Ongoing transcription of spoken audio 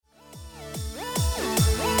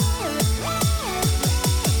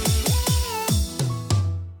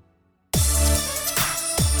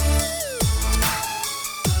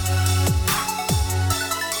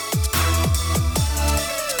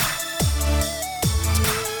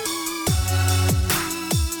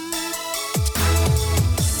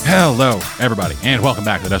Hello, everybody, and welcome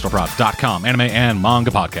back to the DestroProd.com anime and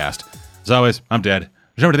manga podcast. As always, I'm Dead.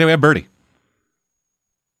 Today we have Birdie.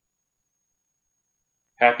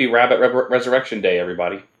 Happy Rabbit Resurrection Day,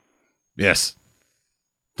 everybody. Yes.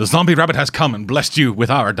 The zombie rabbit has come and blessed you with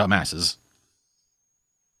our dumbasses.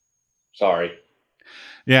 Sorry.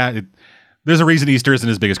 Yeah, there's a reason Easter isn't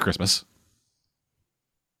as big as Christmas.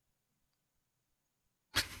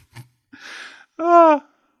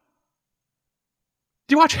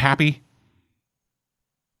 Do you watch Happy?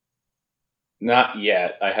 Not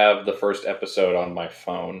yet. I have the first episode on my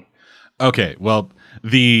phone. Okay, well,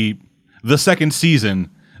 the second season,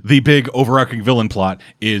 the big overarching villain plot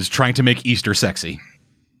is trying to make Easter sexy.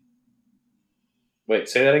 Wait,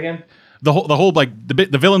 say that again? The whole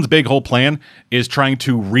the villain's big whole plan is trying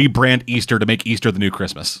to rebrand Easter to make Easter the new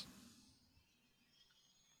Christmas.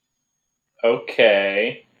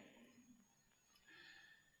 Okay.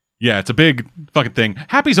 Yeah, it's a big fucking thing.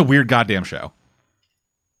 Happy's a weird goddamn show.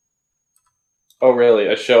 Oh, really?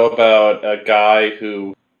 A show about a guy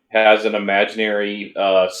who has an imaginary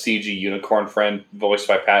CG unicorn friend voiced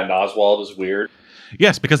by Patton Oswalt is weird?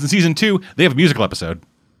 Yes, because in season 2, they have a musical episode.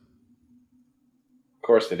 Of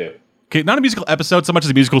course they do. Okay, not a musical episode so much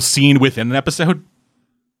as a musical scene within an episode.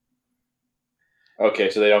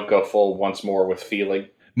 Okay, so they don't go full once more with feeling?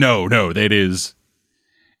 No, it is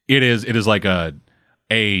like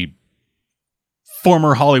a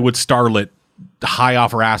former Hollywood starlet high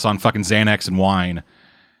off her ass on fucking Xanax and wine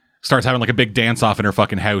starts having like a big dance off in her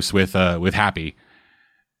fucking house with Happy.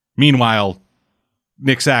 Meanwhile,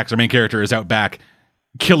 Nick Sachs, our main character, is out back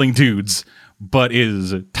killing dudes, but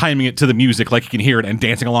is timing it to the music like he can hear it and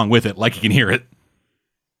dancing along with it like he can hear it.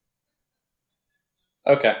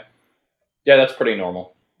 Okay. Yeah, that's pretty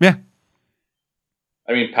normal. Yeah.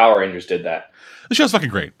 I mean, Power Rangers did that. The show's fucking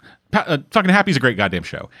great. Fucking Happy's a great goddamn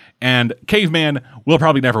show. And Caveman will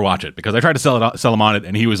probably never watch it because I tried to sell him on it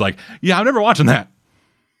and he was like, yeah, I'm never watching that.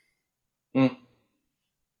 Okay.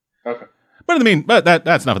 But in the mean,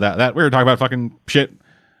 that's enough of that. We were talking about fucking shit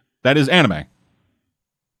that is anime.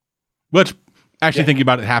 Which, actually thinking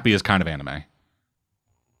about it, Happy is kind of anime.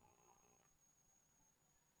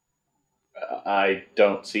 I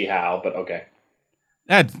don't see how, but okay.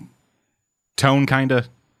 That tone, kind of.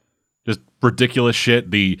 Just ridiculous shit.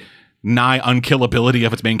 The nigh unkillability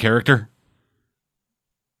of its main character.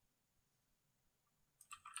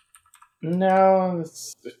 No,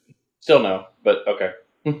 still no, but okay.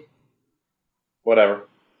 Whatever.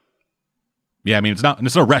 Yeah, I mean, it's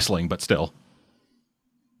no wrestling, but still.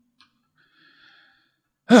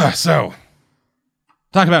 So,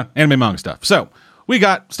 talking about anime manga stuff. So, we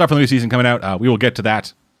got stuff from the new season coming out. We will get to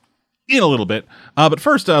that in a little bit. But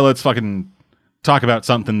first, let's fucking talk about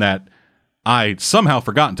something that I somehow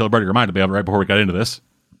forgot until Brady reminded me of it right before we got into this.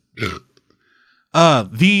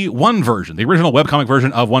 The One version, the original webcomic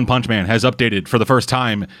version of One Punch Man, has updated for the first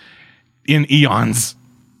time in eons.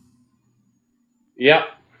 Yeah.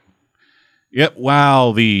 Yep.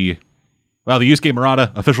 While the Yusuke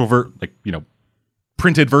Murata official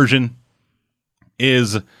printed version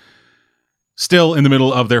is still in the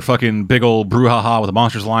middle of their fucking big old brouhaha with the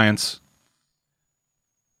Monsters Alliance.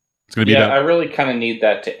 It's gonna be I really kind of need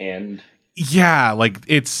that to end. Yeah,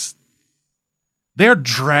 they're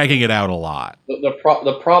dragging it out a lot.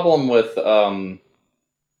 The problem with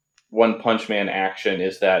One Punch Man action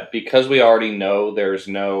is that because we already know there's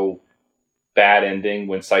no bad ending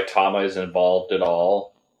when Saitama is involved at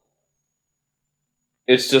all,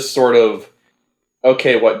 it's just sort of,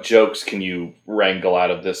 okay, what jokes can you wrangle out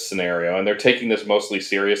of this scenario? And they're taking this mostly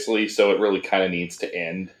seriously, so it really kind of needs to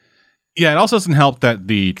end. Yeah, it also doesn't help that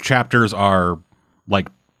the chapters are like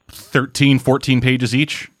 13, 14 pages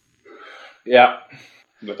each. Yeah,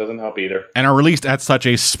 that doesn't help either. And are released at such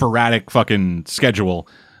a sporadic fucking schedule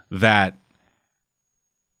that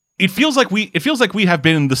it feels like we have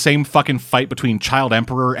been in the same fucking fight between Child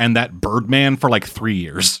Emperor and that Birdman for like 3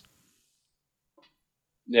 years.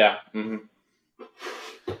 Yeah. Mm-hmm.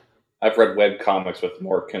 I've read web comics with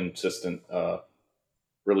more consistent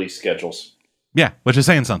release schedules. Yeah, which is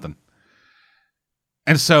saying something.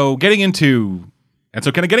 And so getting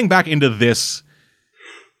back into this,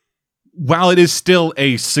 while it is still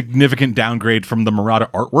a significant downgrade from the Murata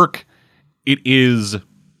artwork, it is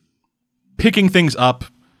picking things up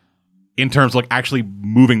in terms of like actually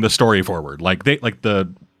moving the story forward. Like the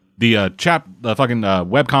fucking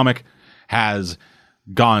webcomic has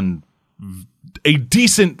gone a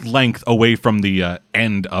decent length away from the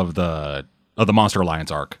end of the Monster Alliance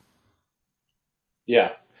arc.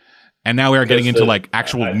 Yeah. And now we are getting into like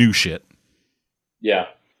actual new shit. Yeah.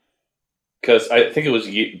 Because I think it was,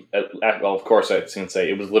 well, of course I was going to say,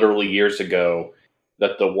 it was literally years ago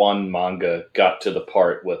that the one manga got to the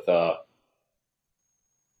part with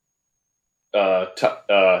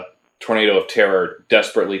Tornado of Terror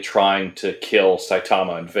desperately trying to kill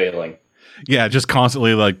Saitama and failing. Yeah, just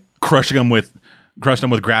constantly like crushing him with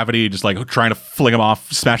gravity, just like trying to fling him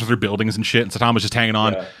off, smashing through buildings and shit. And Saitama's just hanging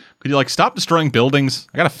on. Yeah. Could you like stop destroying buildings?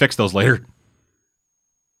 I gotta fix those later.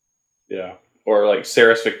 Yeah, or like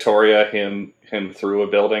Ceres Victoria, him through a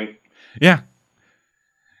building. Yeah,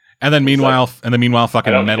 and then meanwhile,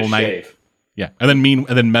 fucking Metal Knight. Shave. Yeah, and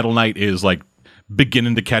then Metal Knight is like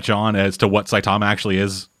beginning to catch on as to what Saitama actually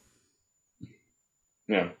is.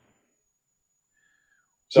 Yeah.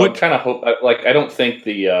 So I kind of hope. I don't think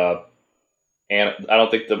the. And I don't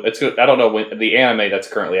think I don't know when the anime that's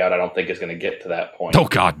currently out. I don't think is going to get to that point. Oh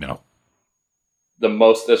God, no. The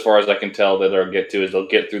most, as far as I can tell, that they'll get to is they'll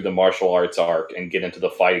get through the martial arts arc and get into the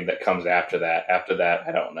fighting that comes after that. After that,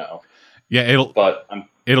 I don't know. Yeah,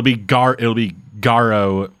 it'll be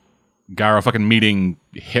Garo fucking meeting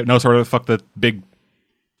Hypnos or whatever the fuck the big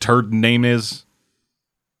turd name is.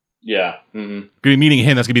 Yeah, gonna be meeting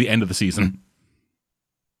him. That's gonna be the end of the season.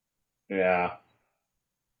 Yeah.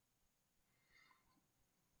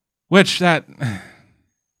 Which I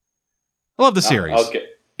love the series. I'll get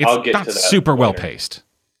not to that super well paced.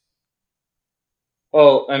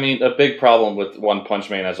 Well, I mean, a big problem with One Punch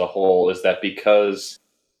Man as a whole is that because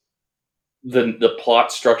the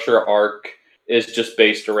plot structure arc is just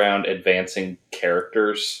based around advancing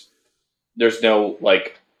characters, there's no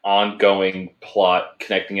like ongoing plot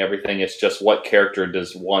connecting everything. It's just what character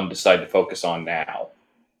does one decide to focus on now,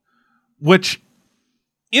 which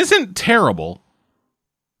isn't terrible.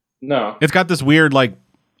 No. It's got this weird, like,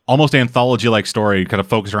 almost anthology-like story kind of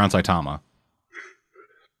focused around Saitama.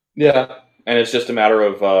 Yeah, and it's just a matter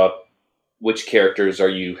of which characters are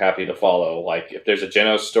you happy to follow. Like, if there's a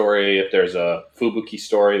Genos story, if there's a Fubuki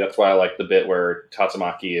story, that's why I like the bit where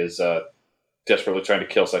Tatsumaki is desperately trying to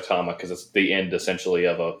kill Saitama, because it's the end, essentially,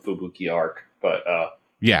 of a Fubuki arc. But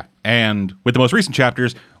yeah, and with the most recent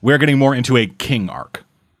chapters, we're getting more into a King arc.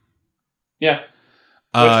 Yeah, which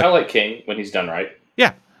I like King when he's done right.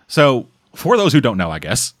 Yeah. So, for those who don't know, I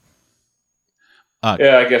guess.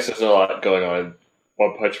 Yeah, I guess there's a lot going on in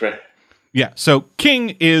One Punch Man. Yeah, so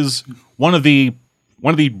King is one of the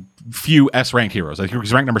few S-rank heroes. I think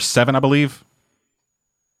he's ranked number 7, I believe.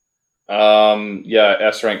 Yeah,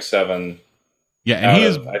 S rank 7. Yeah,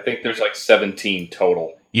 and I think there's like 17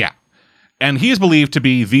 total. Yeah, and he is believed to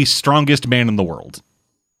be the strongest man in the world.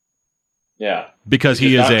 Yeah, because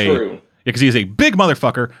he is true. Because he is a big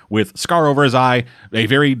motherfucker with scar over his eye, a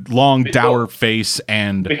very long, dour face,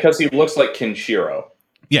 and... Because he looks like Kenshiro.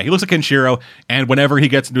 Yeah, he looks like Kenshiro, and whenever he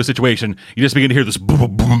gets into a situation, you just begin to hear this boom,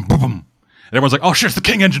 boom, boom, boom, boom. And everyone's like, oh shit, it's the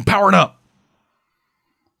King engine powering up.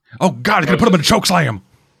 Oh God, he's going to put him in a chokeslam.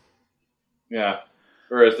 Yeah.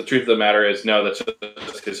 Whereas the truth of the matter is, no, that's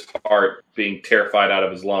just his heart being terrified out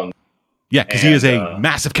of his lungs. Yeah, because he is a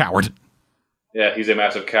massive coward. Yeah, he's a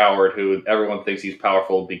massive coward who everyone thinks he's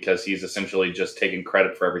powerful because he's essentially just taking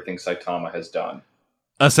credit for everything Saitama has done.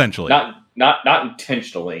 Essentially. Not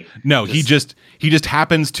intentionally. No, he just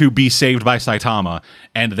happens to be saved by Saitama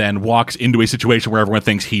and then walks into a situation where everyone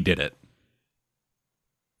thinks he did it.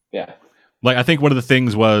 Yeah. Like, I think one of the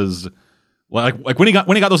things was like when he got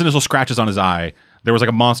those initial scratches on his eye, there was like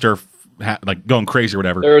a monster like going crazy or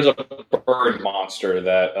whatever. There was a bird monster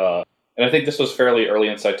that and I think this was fairly early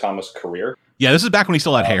in Saitama's career. Yeah, this is back when he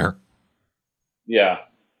still had hair. Yeah.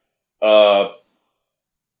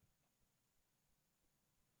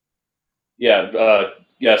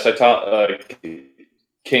 Saitama,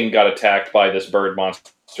 King got attacked by this bird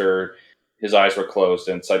monster. His eyes were closed,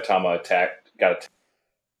 and Saitama got attacked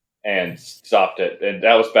and stopped it. And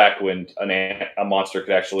that was back when a monster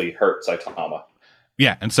could actually hurt Saitama.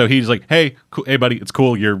 Yeah, and so he's like, "Hey, hey, buddy, it's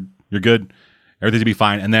cool. You're good. Everything's gonna be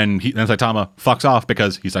fine." And then Saitama fucks off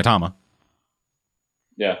because he's Saitama.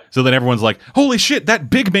 Yeah. So then everyone's like, "Holy shit! That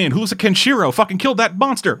big man who looks like Kenshiro fucking killed that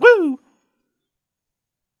monster! Woo!"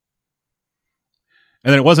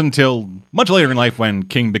 And then it wasn't until much later in life when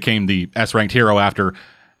King became the S-ranked hero after,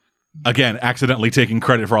 again, accidentally taking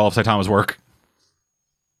credit for all of Saitama's work.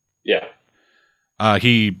 Yeah.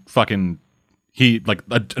 Another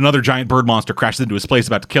giant bird monster crashes into his place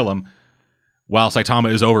about to kill him while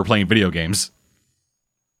Saitama is over playing video games.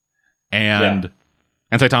 And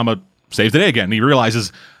Saitama saves the day again. And he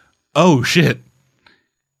realizes, oh shit,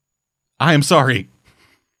 I am sorry.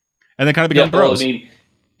 And then kind of become bros. Well, I mean,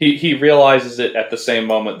 he realizes it at the same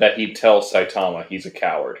moment that he tells Saitama he's a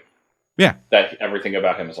coward. Yeah. That everything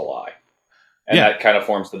about him is a lie. And that kind of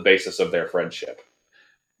forms the basis of their friendship.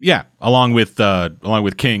 Yeah, along with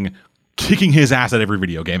King kicking his ass at every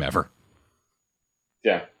video game ever.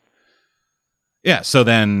 Yeah. Yeah, so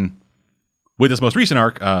then with this most recent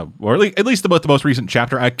arc, or at least the most recent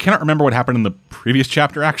chapter, I cannot remember what happened in the previous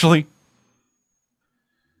chapter, actually.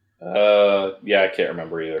 Yeah, I can't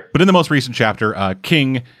remember either. But in the most recent chapter,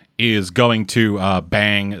 King is going to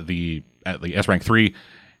bang the S rank 3,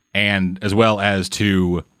 and as well as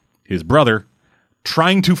to his brother,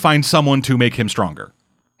 trying to find someone to make him stronger.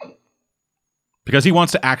 Because he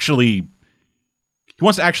wants to actually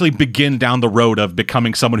begin down the road of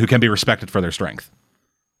becoming someone who can be respected for their strength.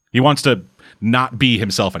 He wants to not be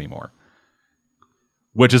himself anymore,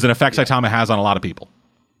 which is an effect Saitama has on a lot of people.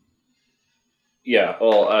 Yeah,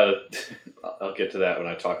 well, I'll get to that when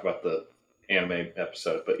I talk about the anime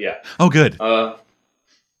episode, but yeah. Oh, good. Well,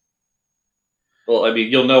 I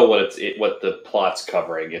mean, you'll know what what the plot's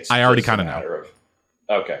covering. I already kind of know.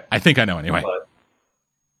 Okay. I think I know anyway.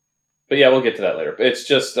 But yeah, we'll get to that later. It's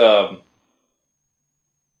just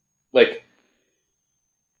like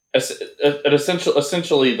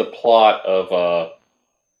essentially the plot of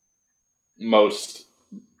most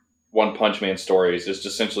One Punch Man stories is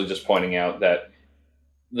essentially just pointing out that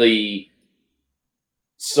the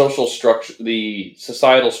social structure, the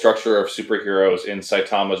societal structure of superheroes in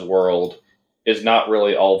Saitama's world is not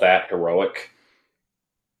really all that heroic.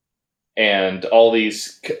 And all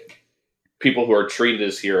these people who are treated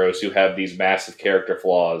as heroes who have these massive character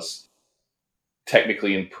flaws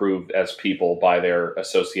technically improved as people by their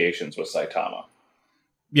associations with Saitama.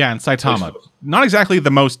 Yeah, and Saitama, not exactly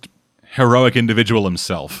the most heroic individual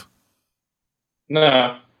himself.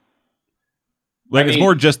 No. Like, it's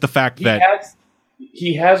more just the fact that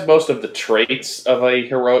he has most of the traits of a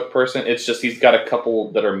heroic person. It's just he's got a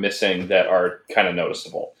couple that are missing that are kind of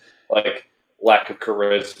noticeable. Like lack of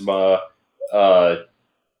charisma,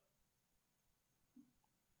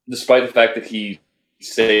 despite the fact that he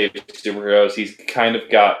saved superheroes, he's kind of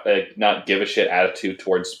got a not give a shit attitude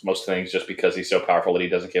towards most things just because he's so powerful that he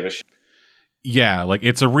doesn't give a shit. Yeah, like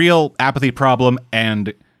it's a real apathy problem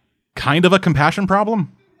and kind of a compassion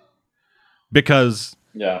problem. Because...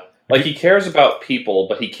 Yeah. Like, he cares about people,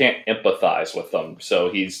 but he can't empathize with them.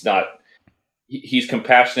 So he's not... He's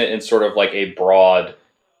compassionate in sort of like a broad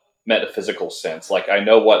metaphysical sense. Like, I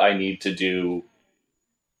know what I need to do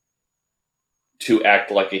to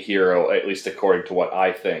act like a hero, at least according to what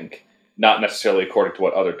I think. Not necessarily according to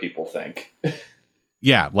what other people think.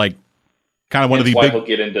 Yeah, like, kind of one of the big...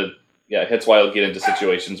 Hence why he'll get into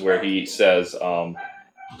situations where he says,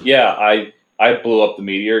 I blew up the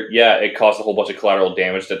meteor. Yeah, it caused a whole bunch of collateral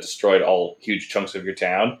damage that destroyed all huge chunks of your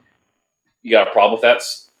town. You got a problem with that?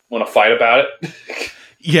 Want to fight about it?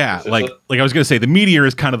 Yeah, like I was gonna say, the meteor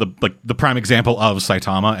is kind of the prime example of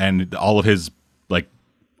Saitama and all of his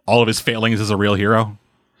failings as a real hero,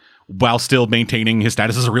 while still maintaining his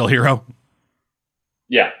status as a real hero.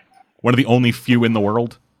 Yeah, one of the only few in the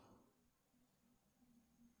world,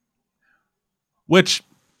 which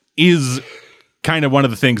is kind of one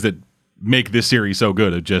of the things that make this series so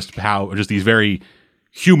good, of just these very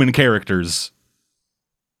human characters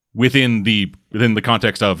within the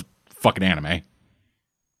context of fucking anime.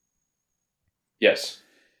 Yes.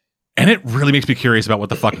 And it really makes me curious about what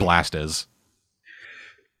the fuck Blast is.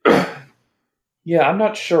 Yeah, I'm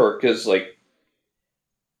not sure, because, like,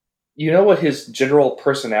 you know what his general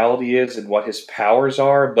personality is and what his powers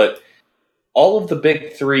are, but all of the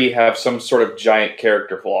big three have some sort of giant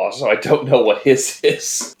character flaw, so I don't know what his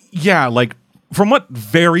is. Yeah, like, from what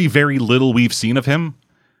very, very little we've seen of him,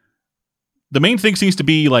 the main thing seems to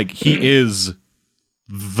be, like, he is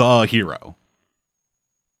the hero.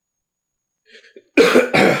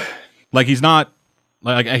 Like, he's not...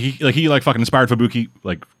 He fucking inspired Fubuki,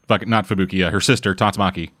 not Fubuki, her sister,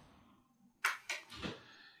 Tatsumaki.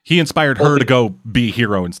 He inspired her to go be a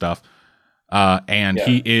hero and stuff.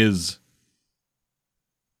 He is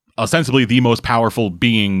ostensibly the most powerful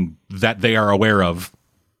being that they are aware of,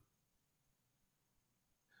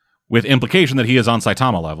 with implication that he is on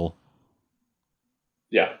Saitama level.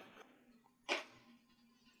 Yeah.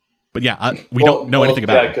 But yeah, we don't know anything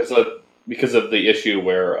about it. Because of the issue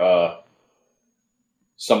where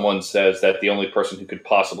someone says that the only person who could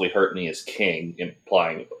possibly hurt me is King,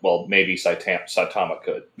 implying, well, maybe Saitama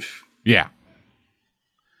could. Yeah.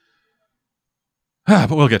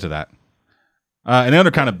 But we'll get to that. And the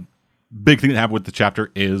other kind of big thing that happened with the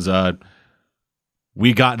chapter is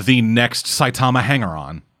we got the next Saitama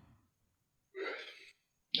hanger-on.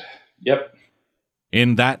 Yep.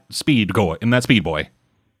 In that speed boy.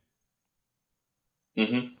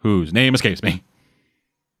 Mm-hmm. Whose name escapes me.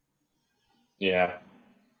 Yeah.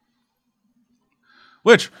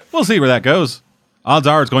 Which, we'll see where that goes. Odds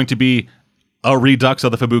are it's going to be a redux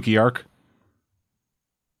of the Fubuki arc.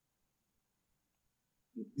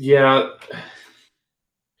 Yeah,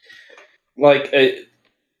 like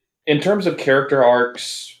in terms of character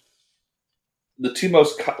arcs, the two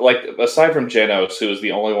most like aside from Genos, who is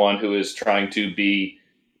the only one who is trying to be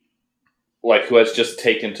like who has just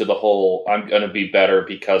taken to the whole I'm going to be better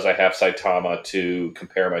because I have Saitama to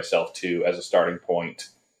compare myself to as a starting point,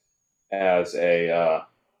 as a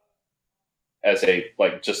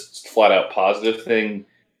like just flat out positive thing.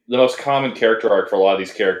 The most common character arc for a lot of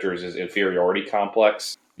these characters is inferiority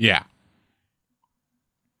complex. Yeah.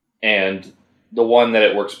 And the one that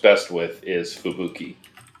it works best with is Fubuki.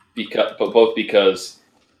 Because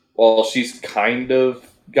while she's kind of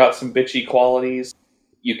got some bitchy qualities,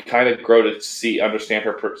 you kind of grow to understand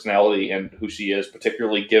her personality and who she is,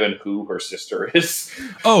 particularly given who her sister is.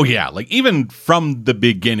 Oh yeah, like even from the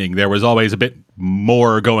beginning, there was always a bit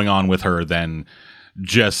more going on with her than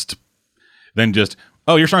just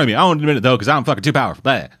oh, you're stronger than me. I won't admit it though because I'm fucking too powerful.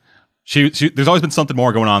 Blah. She there's always been something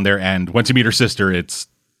more going on there, and once you meet her sister, it's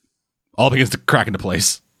all begins to crack into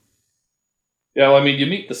place. Yeah, well, I mean, you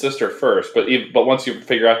meet the sister first, but once you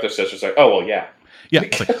figure out their sister, it's like, oh well, yeah,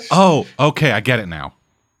 it's like, oh, okay, I get it now.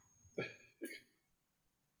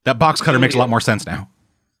 That box cutter makes a lot more sense now.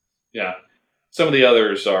 Yeah, some of the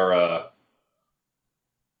others are,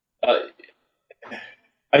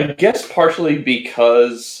 I guess, partially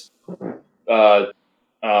because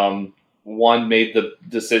one made the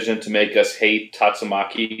decision to make us hate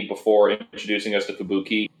Tatsumaki before introducing us to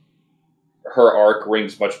Fubuki. Her arc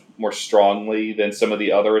rings much more strongly than some of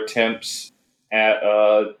the other attempts at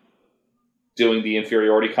doing the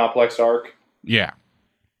inferiority complex arc. Yeah.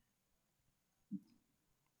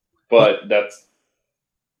 But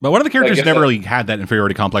one of the characters who never really had that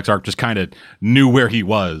inferiority complex arc, just kind of knew where he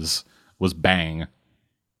was Bang.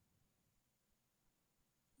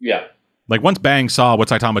 Yeah. Like, once Bang saw what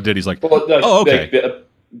Saitama did, he's like, oh, okay.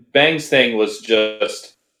 Bang's thing was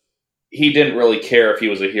just, he didn't really care if he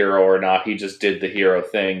was a hero or not. He just did the hero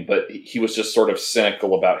thing, but he was just sort of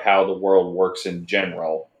cynical about how the world works in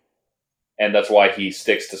general. And that's why he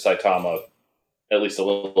sticks to Saitama at least a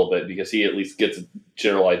little bit, because he at least gets a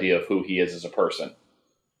general idea of who he is as a person.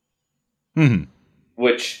 Mm-hmm.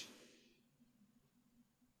 Which,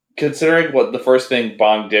 considering what the first thing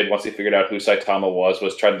Bang did once he figured out who Saitama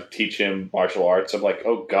was trying to teach him martial arts, I'm like,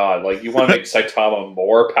 oh god, like, you want to make Saitama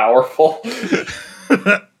more powerful?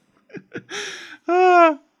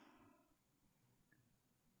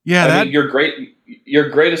 Yeah, mean, your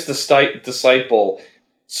greatest disciple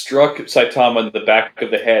struck Saitama in the back of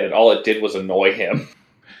the head, and all it did was annoy him.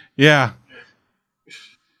 Yeah.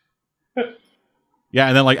 Yeah,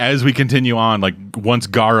 and then, like, as we continue on, like, once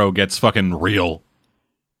Garo gets fucking real,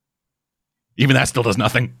 even that still does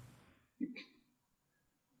nothing.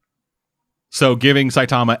 So giving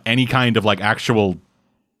Saitama any kind of, like, actual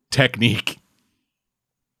technique.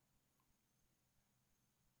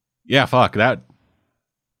 Yeah, fuck, that...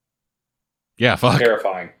 Yeah, fuck.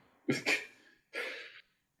 Terrifying.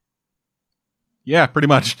 Yeah, pretty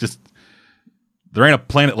much. Just, there ain't a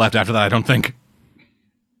planet left after that, I don't think.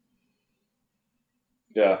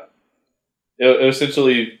 Yeah. It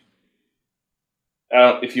essentially,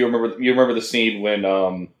 if you remember the scene when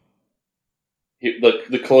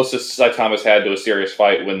the closest Saitama's had to a serious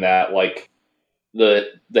fight when that, like, the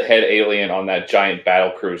head alien on that giant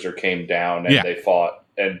battle cruiser came down and they fought,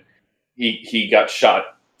 and he got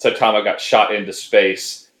shot. Saitama got shot into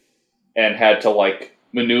space and had to, like,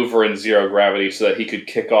 maneuver in zero gravity so that he could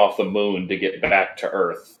kick off the moon to get back to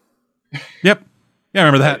Earth. Yep. Yeah, I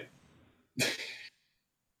remember that.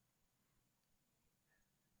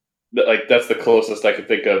 Like, that's the closest I could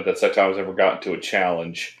think of that Saitama's ever gotten to a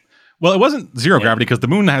challenge. Well, it wasn't zero gravity because the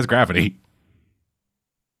moon has gravity.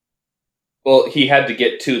 Well, he had to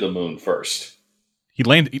get to the moon first. He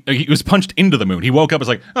was punched into the moon. He woke up and was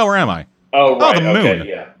like, oh, where am I? Oh, right. Oh, the moon. Okay,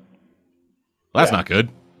 yeah. Well, that's not good.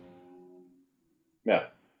 Yeah.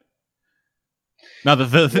 Now,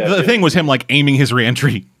 the thing was him, like, aiming his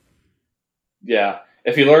reentry. Yeah.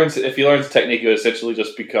 If he learns the technique, it would essentially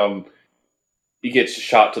just become, he gets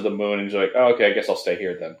shot to the moon and he's like, oh, okay, I guess I'll stay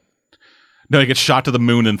here then. No, he gets shot to the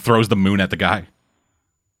moon and throws the moon at the guy.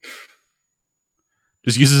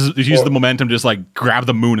 Just uses the momentum to just, like, grab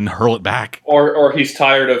the moon and hurl it back. Or he's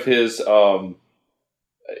tired of his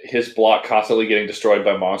block constantly getting destroyed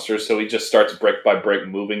by monsters, so he just starts brick by brick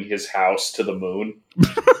moving his house to the moon.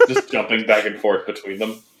 Just jumping back and forth between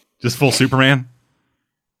them. Just full Superman?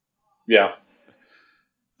 Yeah.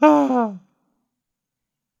 Fuck,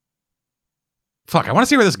 I want to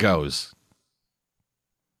see where this goes.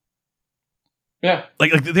 Yeah.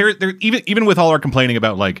 Like they're even with all our complaining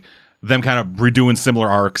about, like, them kind of redoing similar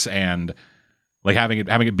arcs and like having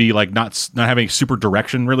it be like not having super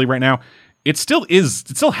direction really right now. It still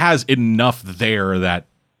has enough there that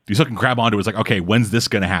you still can grab onto. It's like, okay, when's this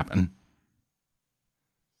going to happen?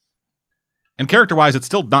 And character-wise, it's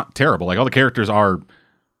still not terrible. Like, all the characters are,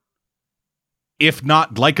 if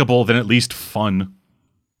not likable, then at least fun.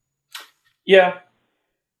 Yeah.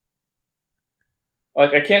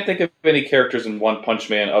 Like, I can't think of any characters in One Punch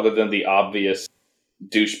Man other than the obvious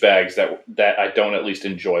douchebags that I don't at least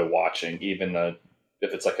enjoy watching, even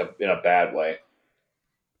if it's like in a bad way.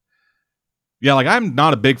 Yeah, like, I'm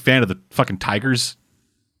not a big fan of the fucking Tigers.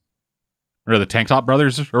 Or the Tank Top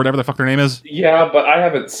Brothers, or whatever the fuck their name is. Yeah, but I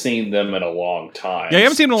haven't seen them in a long time. Yeah, you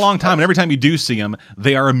haven't seen them in a long time, and every time you do see them,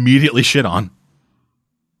 they are immediately shit on.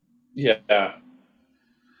 Yeah.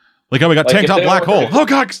 Like, oh, we got Tank Top Black Hole. Oh,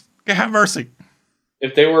 God, have mercy.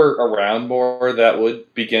 If they were around more, that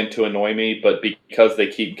would begin to annoy me, but because they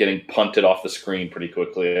keep getting punted off the screen pretty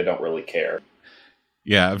quickly, I don't really care.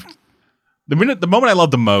 Yeah. The moment I love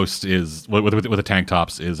the most is with the tank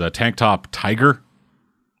tops is a Tank Top Tiger,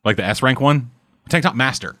 like the S rank one, Tank Top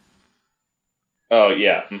Master. Oh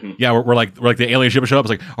yeah, mm-hmm. Yeah. We're like the alien ship show up. It's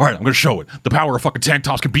like, all right, I'm gonna show it. The power of fucking tank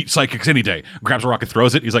tops can beat psychics any day. Grabs a rocket,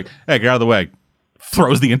 throws it. He's like, hey, get out of the way.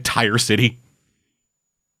 Throws the entire city.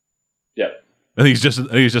 Yep. And he's just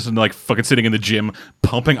like fucking sitting in the gym,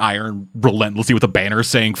 pumping iron relentlessly with a banner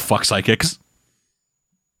saying "fuck psychics."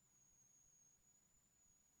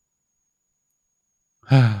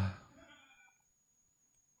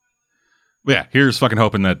 Yeah, here's fucking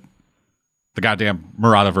hoping that the goddamn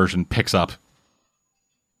Murata version picks up.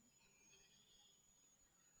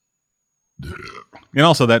 And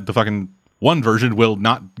also that the fucking one version will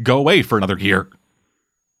not go away for another year.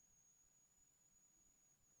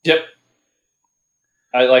 Yep.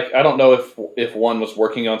 I don't know if one was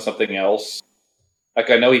working on something else. Like,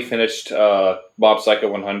 I know he finished Mob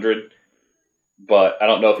Psycho 100, but I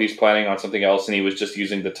don't know if he's planning on something else, and he was just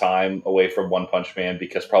using the time away from One Punch Man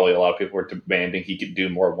because probably a lot of people were demanding he could do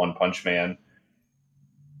more One Punch Man.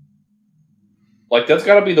 Like, that's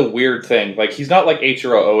got to be the weird thing. Like, he's not like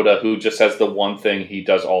Eiichiro Oda, who just has the one thing he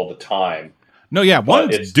does all the time. No, yeah,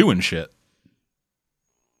 one's doing shit.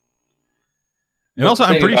 And also,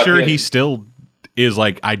 I'm pretty sure he still is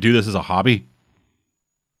like, I do this as a hobby.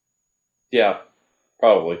 Yeah,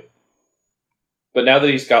 probably. But now that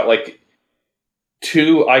he's got, like,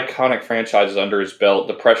 2 iconic franchises under his belt,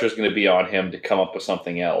 the pressure's going to be on him to come up with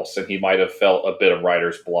something else, and he might have felt a bit of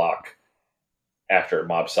writer's block after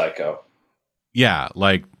Mob Psycho. Yeah,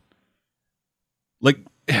 like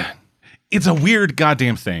it's a weird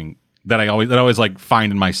goddamn thing that I always like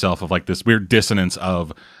find in myself, of like this weird dissonance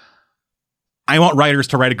of, I want writers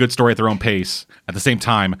to write a good story at their own pace. At the same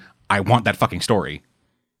time, I want that fucking story.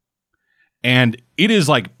 And it is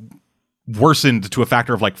like worsened to a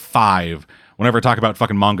factor of like 5 whenever I talk about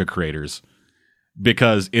fucking manga creators,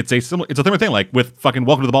 because it's a similar thing. Like with fucking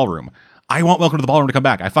Welcome to the Ballroom, I want Welcome to the Ballroom to come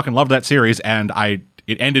back. I fucking loved that series, and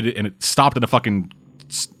it ended and it stopped in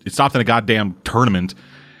a goddamn tournament,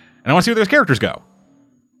 and I want to see where those characters go.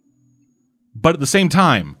 But at the same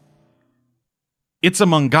time, it's a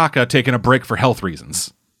mangaka taking a break for health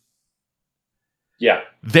reasons. Yeah.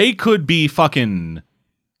 They could be fucking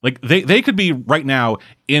like they could be right now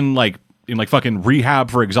in fucking rehab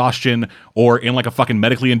for exhaustion, or in like a fucking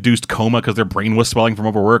medically induced coma because their brain was swelling from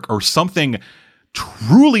overwork, or something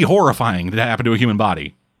truly horrifying that happened to a human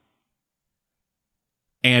body.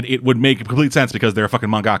 And it would make complete sense because they're a fucking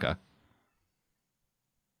mangaka.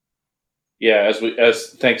 Yeah, as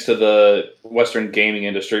thanks to the Western gaming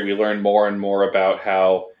industry, we learn more and more about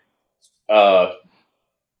how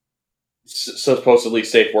supposedly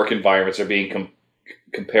safe work environments are being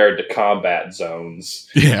compared to combat zones.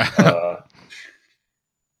 Yeah.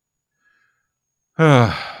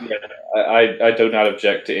 I do not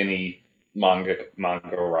object to any manga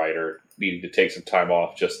writer needing to take some time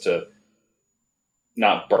off just to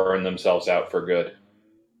not burn themselves out for good.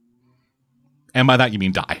 And by that you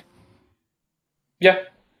mean die. Yeah.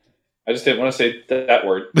 I just didn't want to say that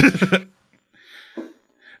word.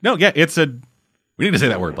 No, yeah, we need to say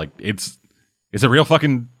that word. Like, it's a real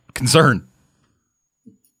fucking concern.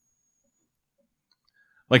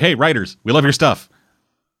 Like, hey, writers, we love your stuff.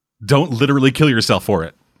 Don't literally kill yourself for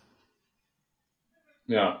it.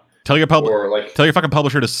 Yeah. Tell your fucking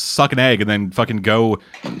publisher to suck an egg and then fucking go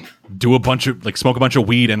do smoke a bunch of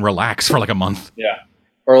weed and relax for like a month. Yeah.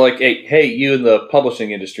 Or like, hey, you in the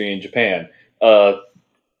publishing industry in Japan,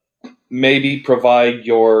 maybe provide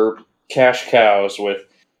your cash cows with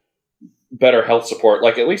better health support.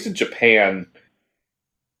 Like, at least in Japan,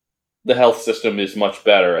 the health system is much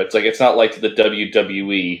better. It's not like the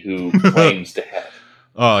WWE who claims to have.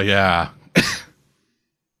 Oh, yeah.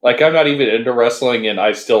 Like, I'm not even into wrestling, and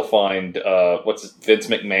I still find Vince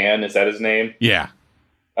McMahon, is that his name? Yeah.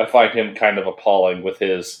 I find him kind of appalling with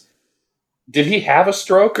his. Did he have a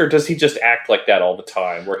stroke, or does he just act like that all the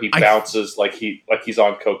time, where he bounces like he's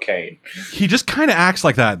on cocaine? He just kind of acts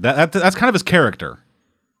like that. That's kind of his character.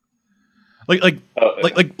 Like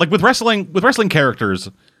with wrestling characters,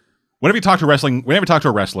 whenever you talk to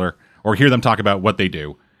a wrestler or hear them talk about what they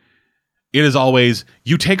do, it is always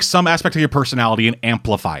you take some aspect of your personality and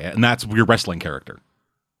amplify it, and that's your wrestling character.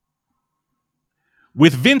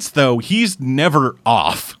 With Vince, though, he's never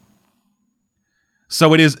off.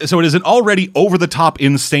 So it is an already over-the-top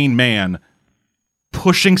insane man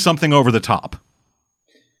pushing something over the top.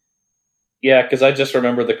 Yeah, because I just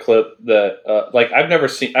remember the clip that,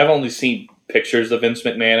 I've only seen pictures of Vince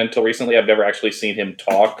McMahon until recently. I've never actually seen him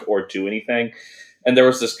talk or do anything. And there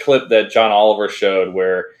was this clip that John Oliver showed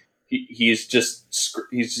where he's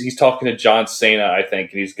talking to John Cena, I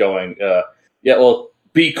think, and he's going, yeah, well,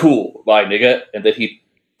 be cool, bye, nigga. And then he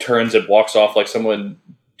turns and walks off like someone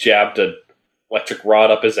jabbed an electric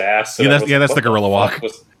rod up his ass. And that's the gorilla walk.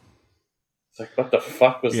 It's like, what the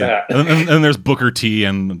fuck was that? and there's Booker T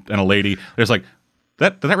and a lady. There's like,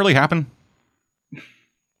 did that really happen?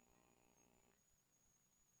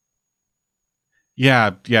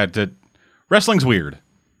 Yeah. Wrestling's weird.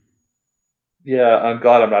 Yeah, I'm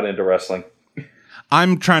glad I'm not into wrestling.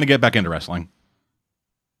 I'm trying to get back into wrestling.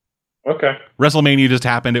 Okay. WrestleMania just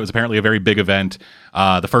happened. It was apparently a very big event.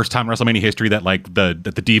 The first time in WrestleMania history that like the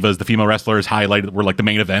divas, the female wrestlers highlighted were like the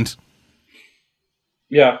main event.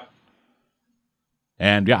 Yeah.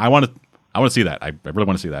 And yeah, I want to see that. I really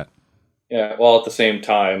want to see that. Yeah. Well, at the same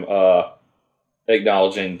time,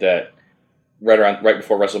 acknowledging that right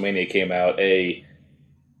before WrestleMania came out, a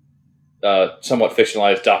somewhat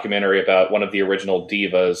fictionalized documentary about one of the original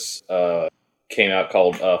divas came out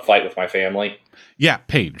called "Fight with My Family." Yeah,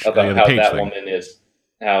 Paige. About how that woman is,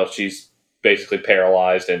 how she's basically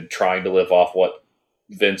paralyzed and trying to live off what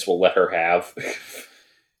Vince will let her have.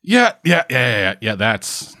 Yeah.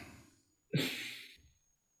 That's.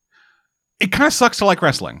 It kind of sucks to like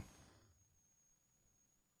wrestling.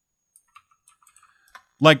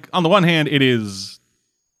 Like, on the one hand, it is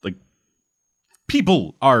like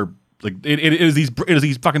people are like it is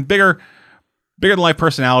these fucking bigger than life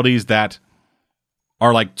personalities that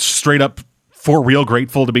are like straight up for real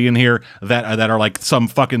grateful to be in here, that are like some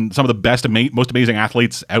of the best most amazing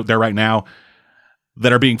athletes out there right now,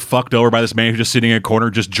 that are being fucked over by this man who's just sitting in a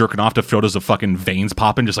corner just jerking off to photos of fucking veins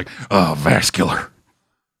popping, just like, oh, vascular.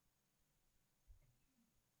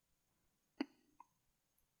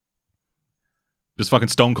 Just fucking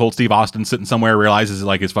Stone Cold Steve Austin sitting somewhere, realizes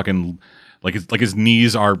like his fucking his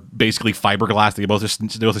knees are basically fiberglass. They both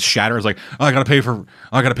just shatter. It's like, oh, I gotta pay for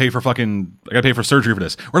surgery for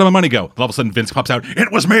this. Where did my money go? And all of a sudden Vince pops out.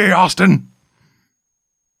 It was me, Austin.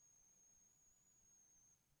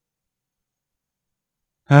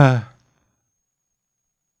 At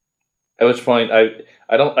which point I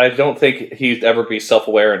don't think he'd ever be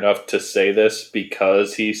self-aware enough to say this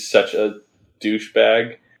because he's such a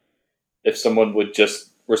douchebag. If someone would just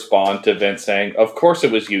respond to Vince saying, "Of course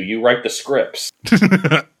it was you. You write the scripts."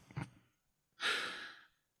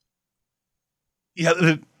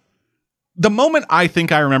 Yeah, the moment I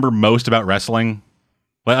think I remember most about wrestling,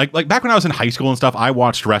 like back when I was in high school and stuff, I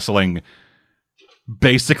watched wrestling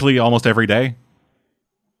basically almost every day.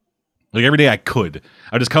 Like every day I could.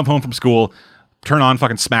 I'd just come home from school, turn on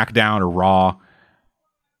fucking SmackDown or Raw,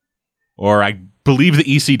 or I believe the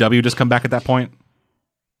ECW just come back at that point.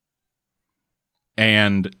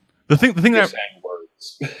 And the thing that saying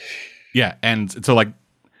words. Yeah, and so like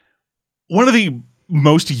one of the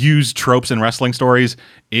most used tropes in wrestling stories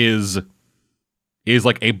is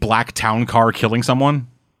like a black town car killing someone.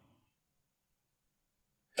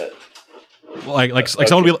 Like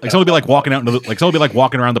someone would be like walking out into someone would be like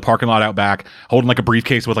walking around the parking lot out back, holding like a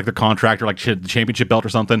briefcase with like the contract or like the championship belt or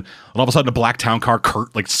something, and all of a sudden a black town car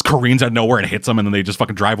careens out of nowhere and hits them, and then they just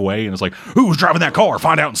fucking drive away, and it's like, who's driving that car?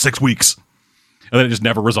 Find out in 6 weeks. And then it just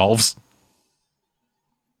never resolves.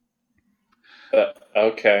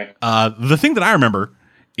 Okay. The thing that I remember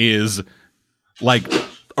is like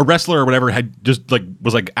a wrestler or whatever had just like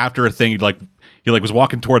was like after a thing he was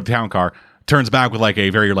walking toward the town car, turns back with like a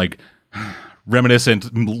very like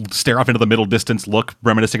reminiscent stare off into the middle distance look,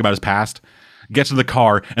 reminiscing about his past, gets to the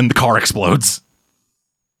car and the car explodes.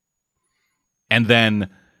 And then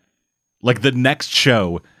like the next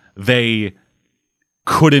show they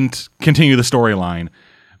couldn't continue the storyline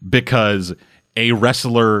because a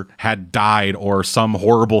wrestler had died or some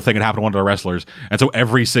horrible thing had happened to one of the wrestlers. And so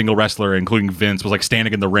every single wrestler, including Vince, was like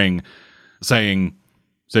standing in the ring saying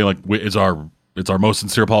like, is our it's our most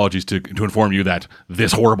sincere apologies to inform you that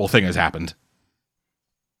this horrible thing has happened.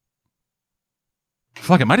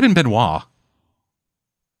 Fuck, it might have been Benoit.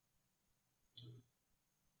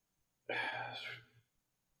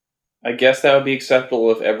 I guess that would be acceptable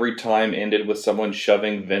if every time ended with someone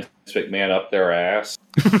shoving Vince McMahon up their ass.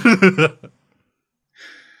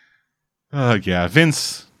 Yeah,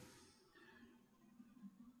 Vince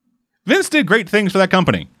did great things for that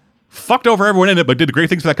company. Fucked over everyone in it, but did great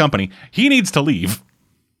things for that company. He needs to leave.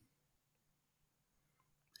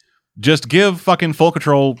 Just give fucking full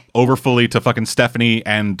control over fully to fucking Stephanie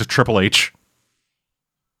and to Triple H.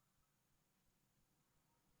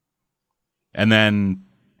 And then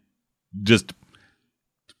just,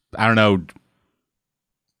 I don't know,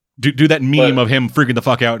 do that meme of him freaking the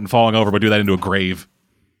fuck out and falling over, but do that into a grave.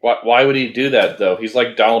 Why would he do that, though? He's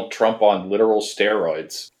like Donald Trump on literal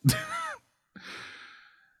steroids.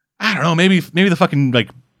 I don't know, maybe the fucking, like,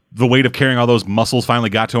 the weight of carrying all those muscles finally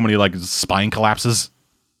got to him and he, like, his spine collapses.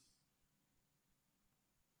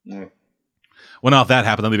 Well, now if that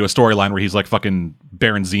happened, then they do a storyline where he's like fucking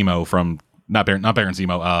Baron Zemo from, not Baron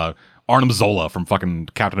Zemo, Arnim Zola from fucking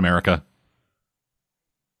Captain America.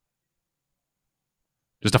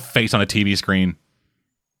 Just a face on a TV screen.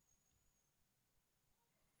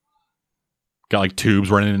 Got like tubes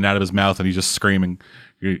running in and out of his mouth and he's just screaming.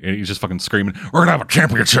 He's just fucking screaming, "We're gonna have a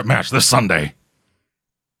championship match this Sunday."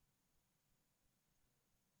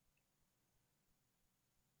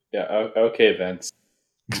 Yeah, okay, Vince.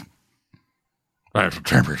 It's a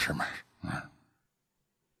championship match.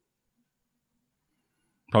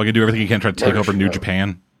 Probably gonna do everything he can to try to take over New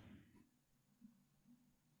Japan.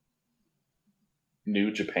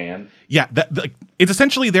 New Japan? Yeah, it's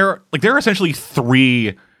essentially there are essentially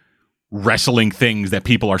three wrestling things that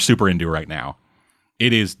people are super into right now.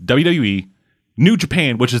 It is WWE, New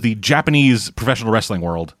Japan, which is the Japanese professional wrestling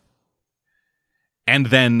world, and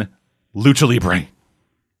then Lucha Libre.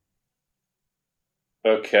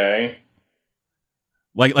 Okay.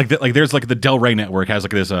 Like there's like the Del Rey network has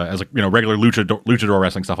like this as like, you know, regular luchador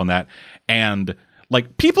wrestling stuff on that, and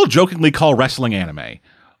like people jokingly call wrestling anime.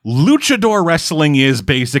 Luchador wrestling is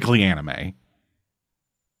basically anime.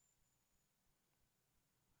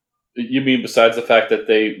 You mean besides the fact that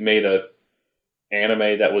they made a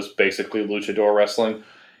anime that was basically luchador wrestling?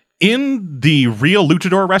 In the real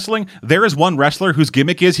luchador wrestling, there is one wrestler whose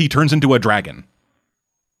gimmick is he turns into a dragon.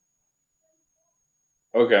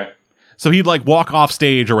 Okay. So he'd like walk off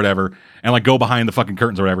stage or whatever and like go behind the fucking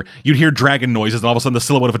curtains or whatever. You'd hear dragon noises and all of a sudden the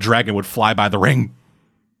silhouette of a dragon would fly by the ring.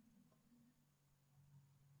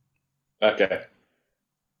 Okay.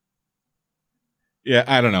 Yeah,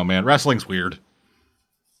 I don't know, man. Wrestling's weird.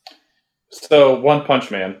 So, One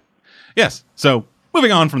Punch Man. Yes. So,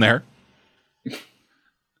 moving on from there.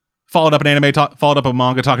 Followed up a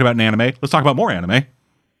manga talking about an anime. Let's talk about more anime.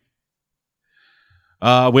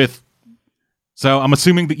 So I'm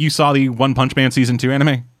assuming that you saw the One Punch Man Season 2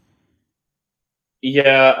 anime?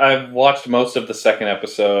 Yeah, I've watched most of the second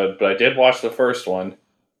episode, but I did watch the first one.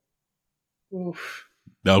 Oof.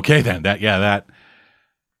 Okay, then. That.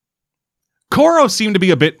 Koro seemed to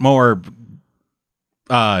be a bit more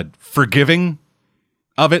forgiving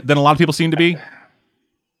of it than a lot of people seem to be.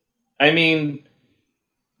 I mean,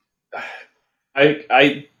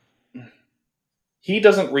 he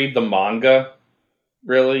doesn't read the manga,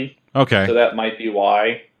 really. Okay. So that might be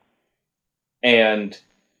why. And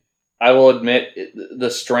I will admit,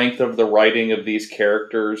 the strength of the writing of these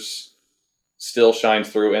characters still shines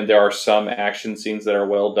through, and there are some action scenes that are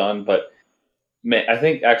well done, but I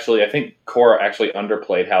think Korra actually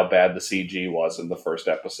underplayed how bad the CG was in the first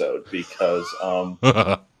episode, because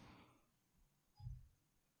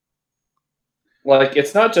like,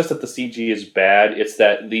 it's not just that the CG is bad, it's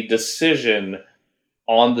that the decision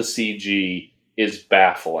on the CG is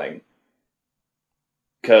baffling.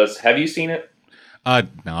 Because, have you seen it?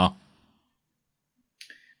 No.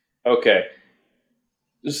 Okay.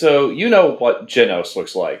 So, you know what Genos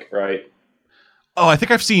looks like, right? Oh, I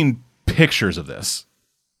think I've seen pictures of this.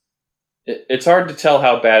 It's hard to tell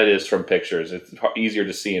how bad it is from pictures. It's easier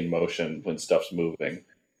to see in motion when stuff's moving.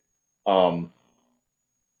 So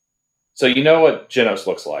you know what Genos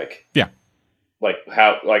looks like? Yeah. Like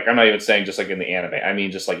how? Like, I'm not even saying just like in the anime. I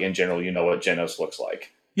mean, just like in general, you know what Genos looks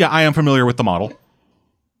like. Yeah, I am familiar with the model.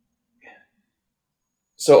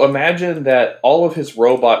 So imagine that all of his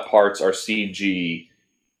robot parts are CG,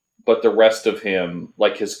 but the rest of him,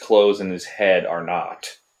 like his clothes and his head, are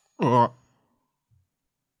not.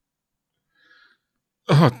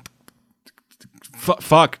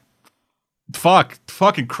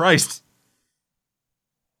 Fucking Christ.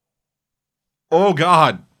 Oh,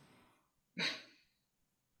 God.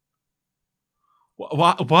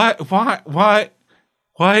 What? What? What? What?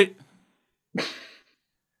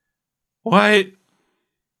 What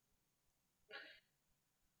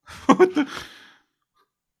the?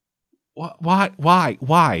 What? Why? Why?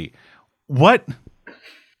 Why? What?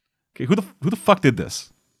 Okay, who the fuck did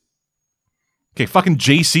this? Okay, fucking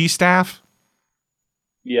JC staff.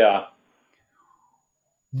 Yeah.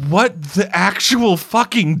 What the actual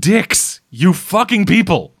fucking dicks, you fucking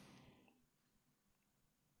people?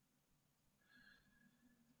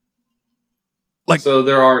 Like, so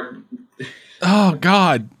there are. Oh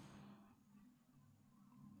God.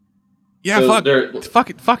 Yeah, so fuck.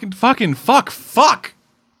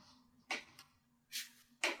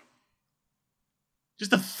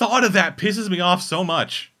 Just the thought of that pisses me off so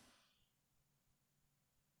much.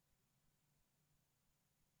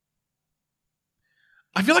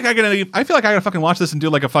 I feel like I gotta fucking watch this and do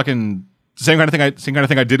like a fucking same kind of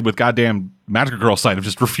thing I did with goddamn Magic Girl site of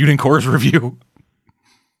just refuting Core's review.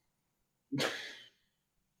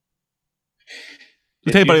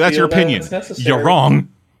 Tell you, buddy, that's your opinion. You're wrong.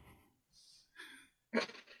 I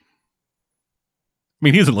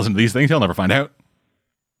mean, he doesn't listen to these things. He'll never find out.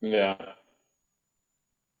 Yeah.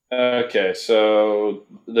 Okay, so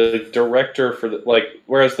the director for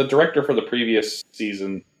whereas the director for the previous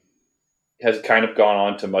season has kind of gone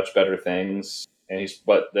on to much better things, and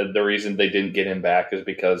but the reason they didn't get him back is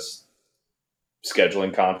because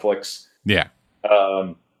scheduling conflicts. Yeah.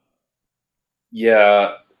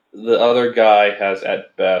 Yeah, the other guy has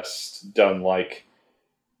at best done like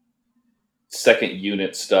second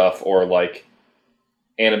unit stuff or like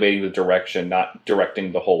animating the direction, not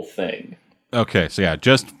directing the whole thing. Okay, so yeah,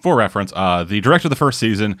 just for reference, the director of the first